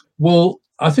 Well,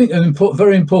 I think an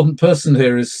very important person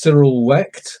here is Cyril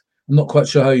Wecht. I'm not quite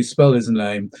sure how you spell his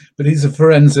name, but he's a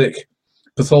forensic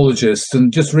pathologist.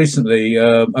 And just recently,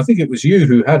 I think it was you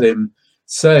who had him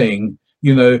saying,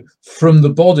 from the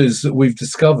bodies that we've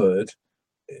discovered,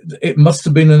 it must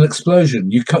have been an explosion.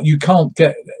 You can't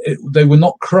get it. They were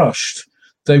not crushed.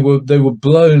 They were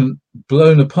blown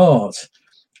apart.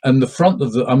 And the front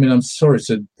of I'm sorry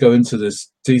to go into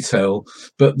this detail,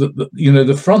 but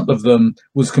the front of them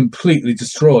was completely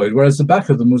destroyed, whereas the back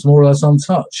of them was more or less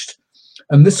untouched.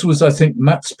 And this was, I think,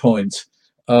 Matt's point,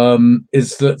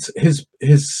 is that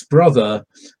his brother,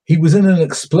 he was in an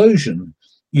explosion.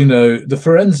 The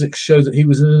forensics show that he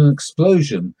was in an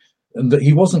explosion and that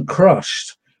he wasn't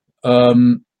crushed.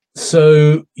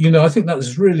 So, I think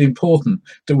that's really important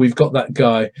that we've got that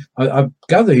guy. I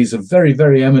gather he's a very,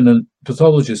 very eminent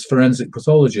pathologist, forensic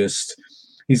pathologist.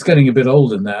 He's getting a bit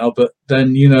older now, but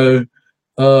then,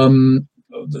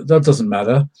 that doesn't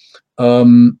matter.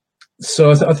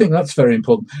 So I think that's very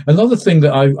important. Another thing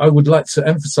that I would like to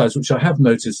emphasize, which I have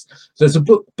noticed, there's a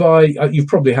book by, you've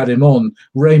probably had him on,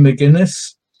 Ray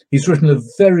McGuinness. He's written a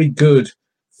very good,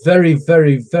 very,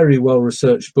 very, very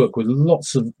well-researched book with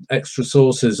lots of extra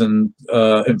sources and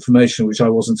information which I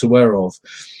wasn't aware of.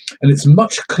 And it's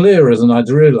much clearer than I'd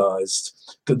realized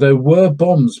that there were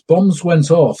bombs. Bombs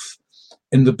went off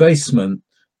in the basement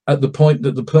at the point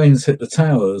that the planes hit the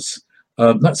towers.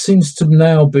 That seems to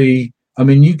now be,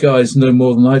 you guys know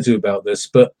more than I do about this,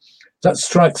 but that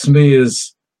strikes me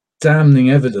as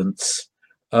damning evidence.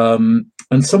 And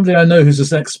somebody I know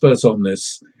who's an expert on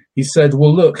this, he said,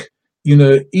 well, look,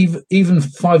 even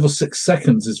 5 or 6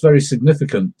 seconds is very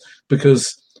significant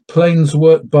because planes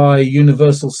work by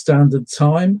universal standard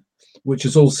time, which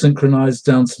is all synchronized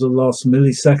down to the last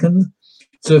millisecond.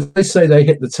 So if they say they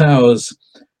hit the towers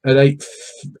at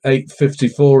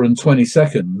 8:54 and 20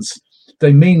 seconds,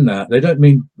 they mean that. They don't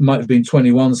mean might have been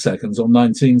 21 seconds or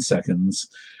 19 seconds.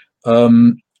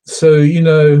 So, you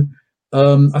know,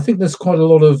 I think there's quite a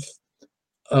lot of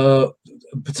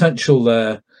potential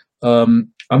there.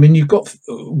 I mean, you've got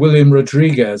William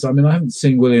Rodriguez. I mean, I haven't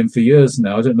seen William for years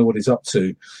now. I don't know what he's up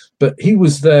to, but he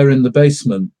was there in the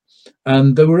basement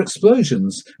and there were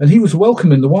explosions and he was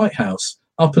welcome in the White House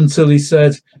up until he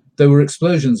said there were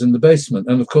explosions in the basement.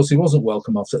 And of course, he wasn't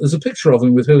welcome after. There's a picture of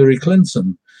him with Hillary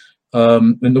Clinton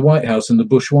in the White House, in the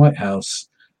Bush White House.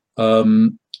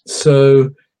 So,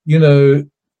 you know,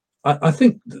 I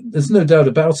think there's no doubt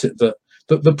about it that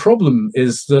the problem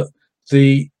is that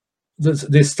the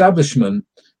establishment,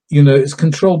 you know, it's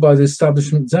controlled by the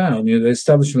establishment down. You know, the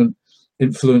establishment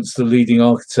influenced the leading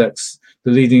architects.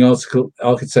 The leading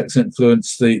architects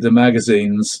influence the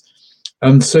magazines.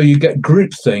 And so you get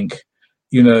groupthink,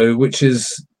 you know, which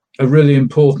is a really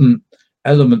important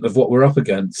element of what we're up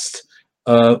against.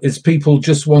 It's people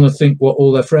just want to think what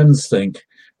all their friends think,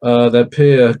 their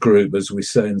peer group, as we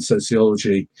say in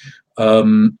sociology.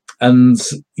 And,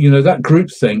 you know, that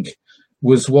groupthink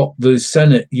was what the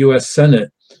Senate, US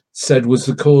Senate, said was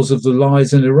the cause of the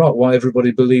lies in Iraq, why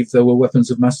everybody believed there were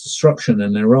weapons of mass destruction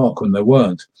in Iraq when there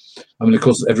weren't. I mean, of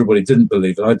course, everybody didn't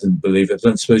believe it. I didn't believe it. I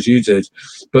don't suppose you did.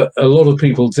 But a lot of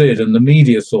people did, and the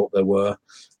media thought there were,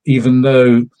 even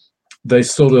though they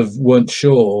sort of weren't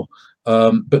sure.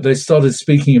 But they started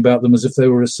speaking about them as if they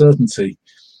were a certainty.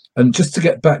 And just to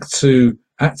get back to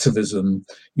activism,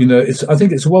 you know, I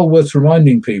think it's well worth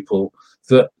reminding people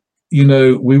that, you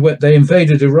know, they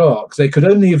invaded Iraq. They could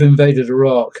only have invaded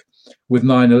Iraq with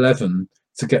 9/11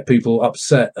 to get people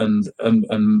upset and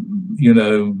you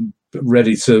know,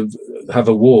 ready to have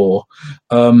a war.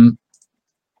 And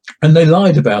they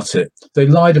lied about it. They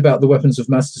lied about the weapons of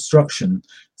mass destruction.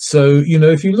 So, you know,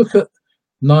 if you look at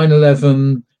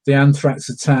 9/11, the anthrax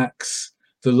attacks,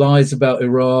 the lies about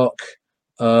Iraq,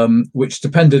 which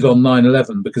depended on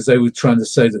 9/11 because they were trying to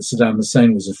say that Saddam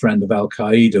Hussein was a friend of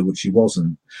Al-Qaeda, which he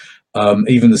wasn't.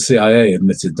 Even the CIA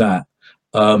admitted that.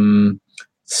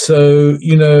 So,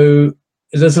 you know,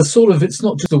 there's a sort of, it's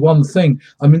not just the one thing.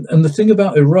 I mean, and the thing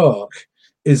about Iraq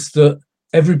is that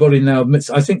everybody now admits,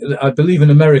 I believe in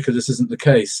America this isn't the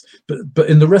case, but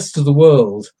in the rest of the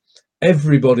world,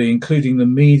 everybody, including the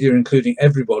media, including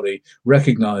everybody,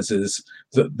 recognizes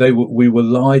that we were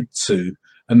lied to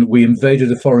and we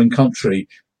invaded a foreign country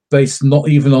based not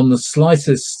even on the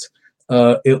slightest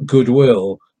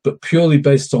goodwill, but purely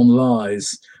based on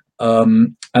lies.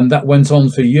 And that went on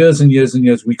for years and years and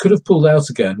years. We could have pulled out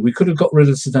again. We could have got rid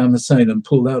of Saddam Hussein and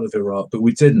pulled out of Iraq, but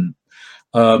we didn't.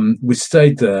 We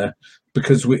stayed there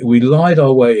because we lied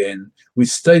our way in. We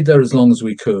stayed there as long as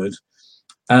we could.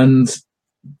 And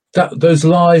those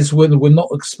lies were not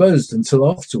exposed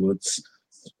until afterwards.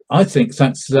 I think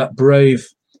thanks to that brave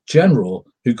general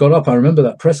who got up. I remember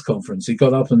that press conference. He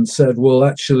got up and said, well,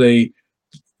 actually,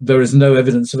 there is no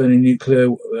evidence of any nuclear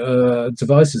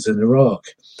devices in Iraq.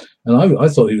 And I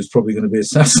thought he was probably going to be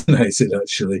assassinated,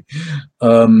 actually.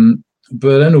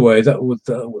 But anyway, that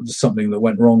was something that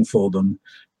went wrong for them.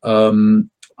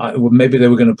 Maybe they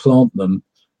were going to plant them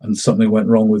and something went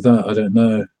wrong with that. I don't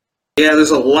know. Yeah,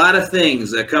 there's a lot of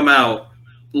things that come out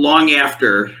long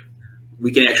after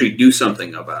we can actually do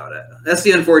something about it. That's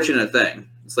the unfortunate thing.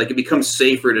 It's like it becomes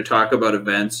safer to talk about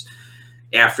events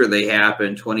after they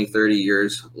happen 20, 30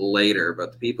 years later.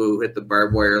 But the people who hit the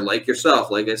barbed wire, like yourself,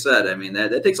 like I said, I mean,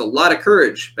 that takes a lot of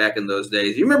courage back in those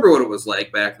days. You remember what it was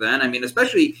like back then. I mean,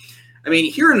 especially,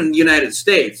 here in the United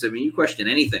States, you question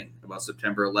anything about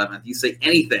September 11th. You say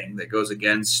anything that goes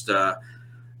against the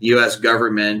U.S.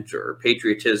 government or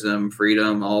patriotism,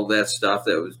 freedom, all that stuff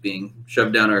that was being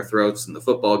shoved down our throats in the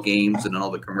football games and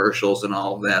all the commercials and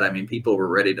all of that. People were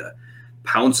ready to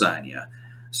pounce on you.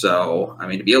 So,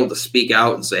 to be able to speak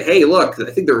out and say, hey, look, I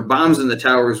think there were bombs in the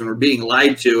towers and we're being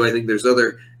lied to. I think there's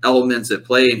other elements at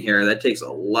play in here. That takes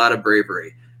a lot of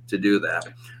bravery to do that.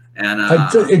 And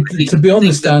to be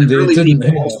honest, Andy, it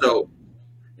didn't also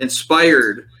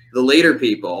inspired the later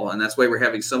people, and that's why we're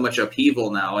having so much upheaval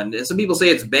now. And some people say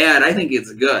it's bad. I think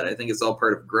it's good. I think it's all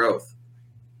part of growth.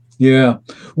 Yeah.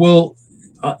 Well,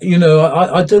 I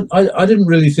didn't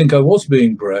really think I was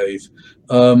being brave.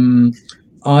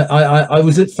 I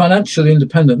was financially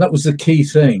independent. That was the key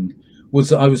thing, was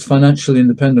that I was financially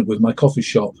independent with my coffee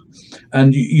shop.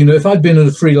 And, if I'd been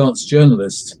a freelance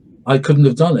journalist, I couldn't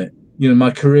have done it.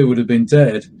 My career would have been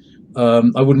dead.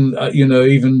 I wouldn't,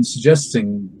 even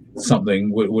suggesting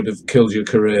something would have killed your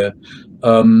career.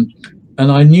 And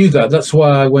I knew that. That's why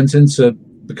I went into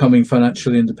becoming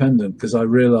financially independent, because I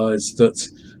realized that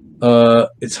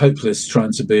it's hopeless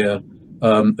trying to be a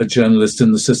a journalist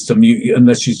in the system,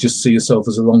 unless you just see yourself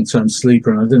as a long-term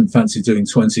sleeper. And I didn't fancy doing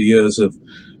 20 years of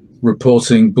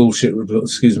reporting bullshit.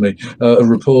 Reporting.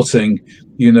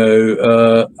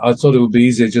 I thought it would be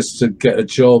easier just to get a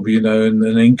job, and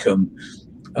an income.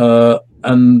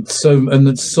 And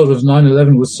it's sort of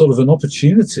 9/11 was sort of an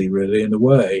opportunity, really, in a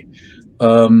way.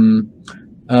 I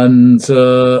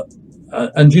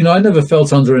never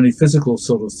felt under any physical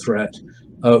sort of threat.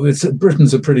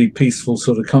 Britain's a pretty peaceful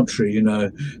sort of country, and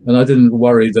I didn't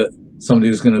worry that somebody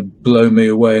was going to blow me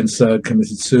away and say I'd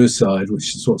committed suicide,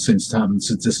 which is what seems to happen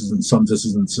to some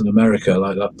dissidents in America,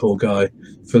 like that poor guy,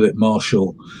 Philip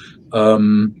Marshall.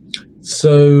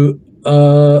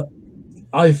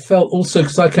 I felt also,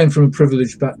 because I came from a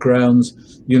privileged background,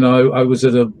 I was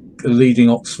at a leading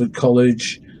Oxford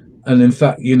college, and in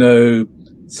fact,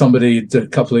 somebody a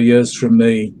couple of years from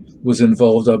me was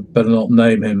involved, I better not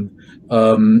name him,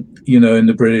 in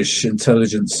the British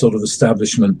intelligence sort of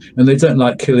establishment, and they don't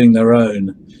like killing their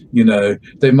own.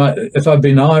 They might, if I'd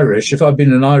been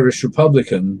an Irish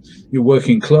Republican, you're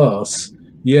working class,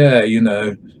 it's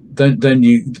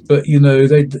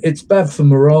bad for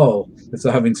morale if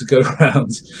they're having to go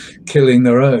around killing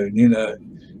their own,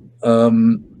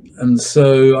 and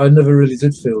so I never really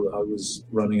did feel that I was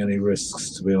running any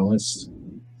risks, to be honest.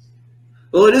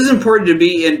 Well, it is important to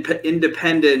be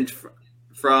independent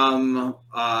from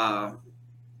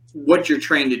what you're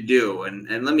trained to do.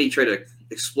 And let me try to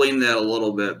explain that a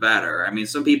little bit better. I mean,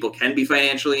 some people can be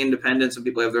financially independent. Some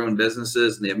people have their own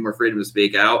businesses and they have more freedom to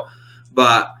speak out.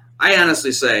 But I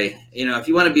honestly say, if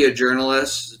you want to be a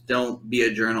journalist, don't be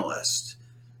a journalist.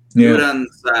 Do it on the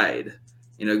side.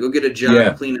 Go get a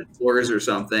job cleaning floors or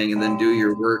something, and then do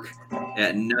your work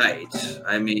at night.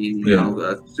 I mean,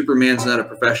 Superman's not a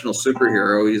professional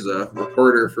superhero. He's a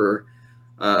reporter for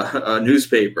a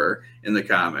newspaper in the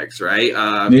comics, right?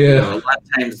 A lot of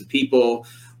times the people,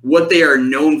 what they are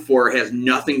known for has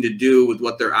nothing to do with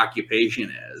what their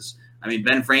occupation is. I mean,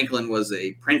 Ben Franklin was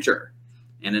a printer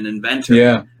and an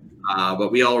inventor,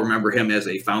 but we all remember him as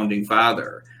a founding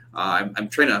father. I'm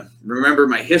trying to remember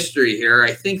my history here.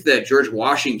 I think that George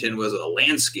Washington was a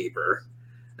landscaper.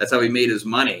 That's how he made his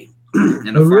money. And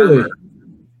a farmer. Really?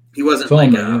 He wasn't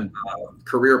a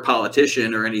career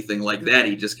politician or anything like that.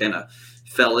 He just kind of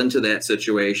fell into that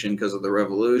situation because of the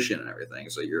revolution and everything.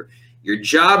 So your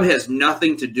job has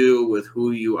nothing to do with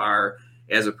who you are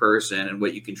as a person and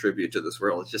what you contribute to this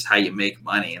world. It's just how you make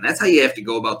money. And that's how you have to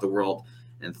go about the world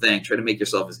and think. Try to make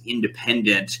yourself as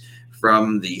independent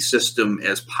from the system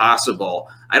as possible.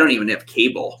 I don't even have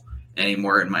cable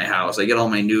anymore in my house. I get all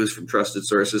my news from trusted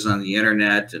sources on the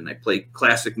internet, and I play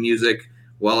classic music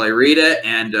while I read it.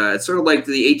 And it's sort of like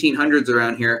the 1800s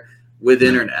around here with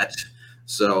internet.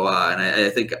 So, and I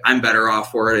think I'm better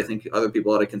off for it. I think other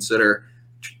people ought to consider,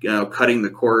 cutting the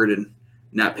cord and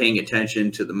not paying attention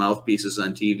to the mouthpieces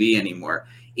on TV anymore.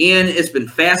 Ian, it's been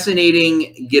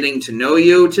fascinating getting to know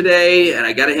you today, and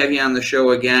I got to have you on the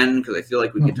show again because I feel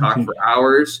like we could talk for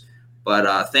hours.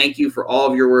 But thank you for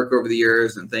all of your work over the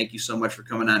years, and thank you so much for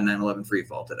coming on 9/11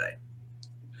 Freefall today.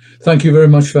 Thank you very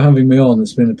much for having me on.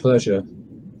 It's been a pleasure.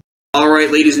 All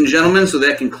right, ladies and gentlemen, so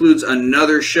that concludes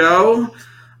another show.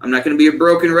 I'm not going to be a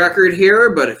broken record here,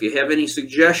 but if you have any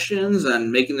suggestions on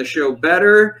making the show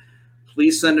better,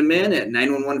 please send them in at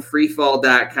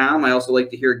 911freefall.com. I also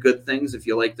like to hear good things if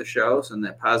you like the show, send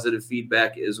that positive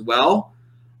feedback as well.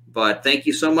 But thank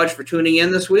you so much for tuning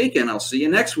in this week, and I'll see you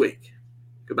next week.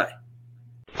 Goodbye.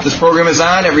 This program is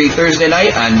on every Thursday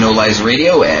night on No Lies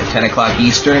Radio at 10 o'clock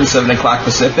Eastern, 7 o'clock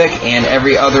Pacific, and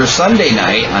every other Sunday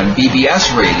night on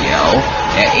BBS Radio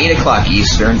at 8 o'clock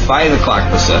Eastern, 5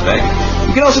 o'clock Pacific.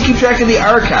 You can also keep track of the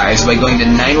archives by going to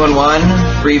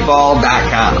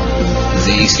 911freefall.com. This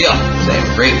is Andy Steele.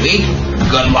 Have a great week.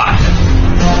 Good luck.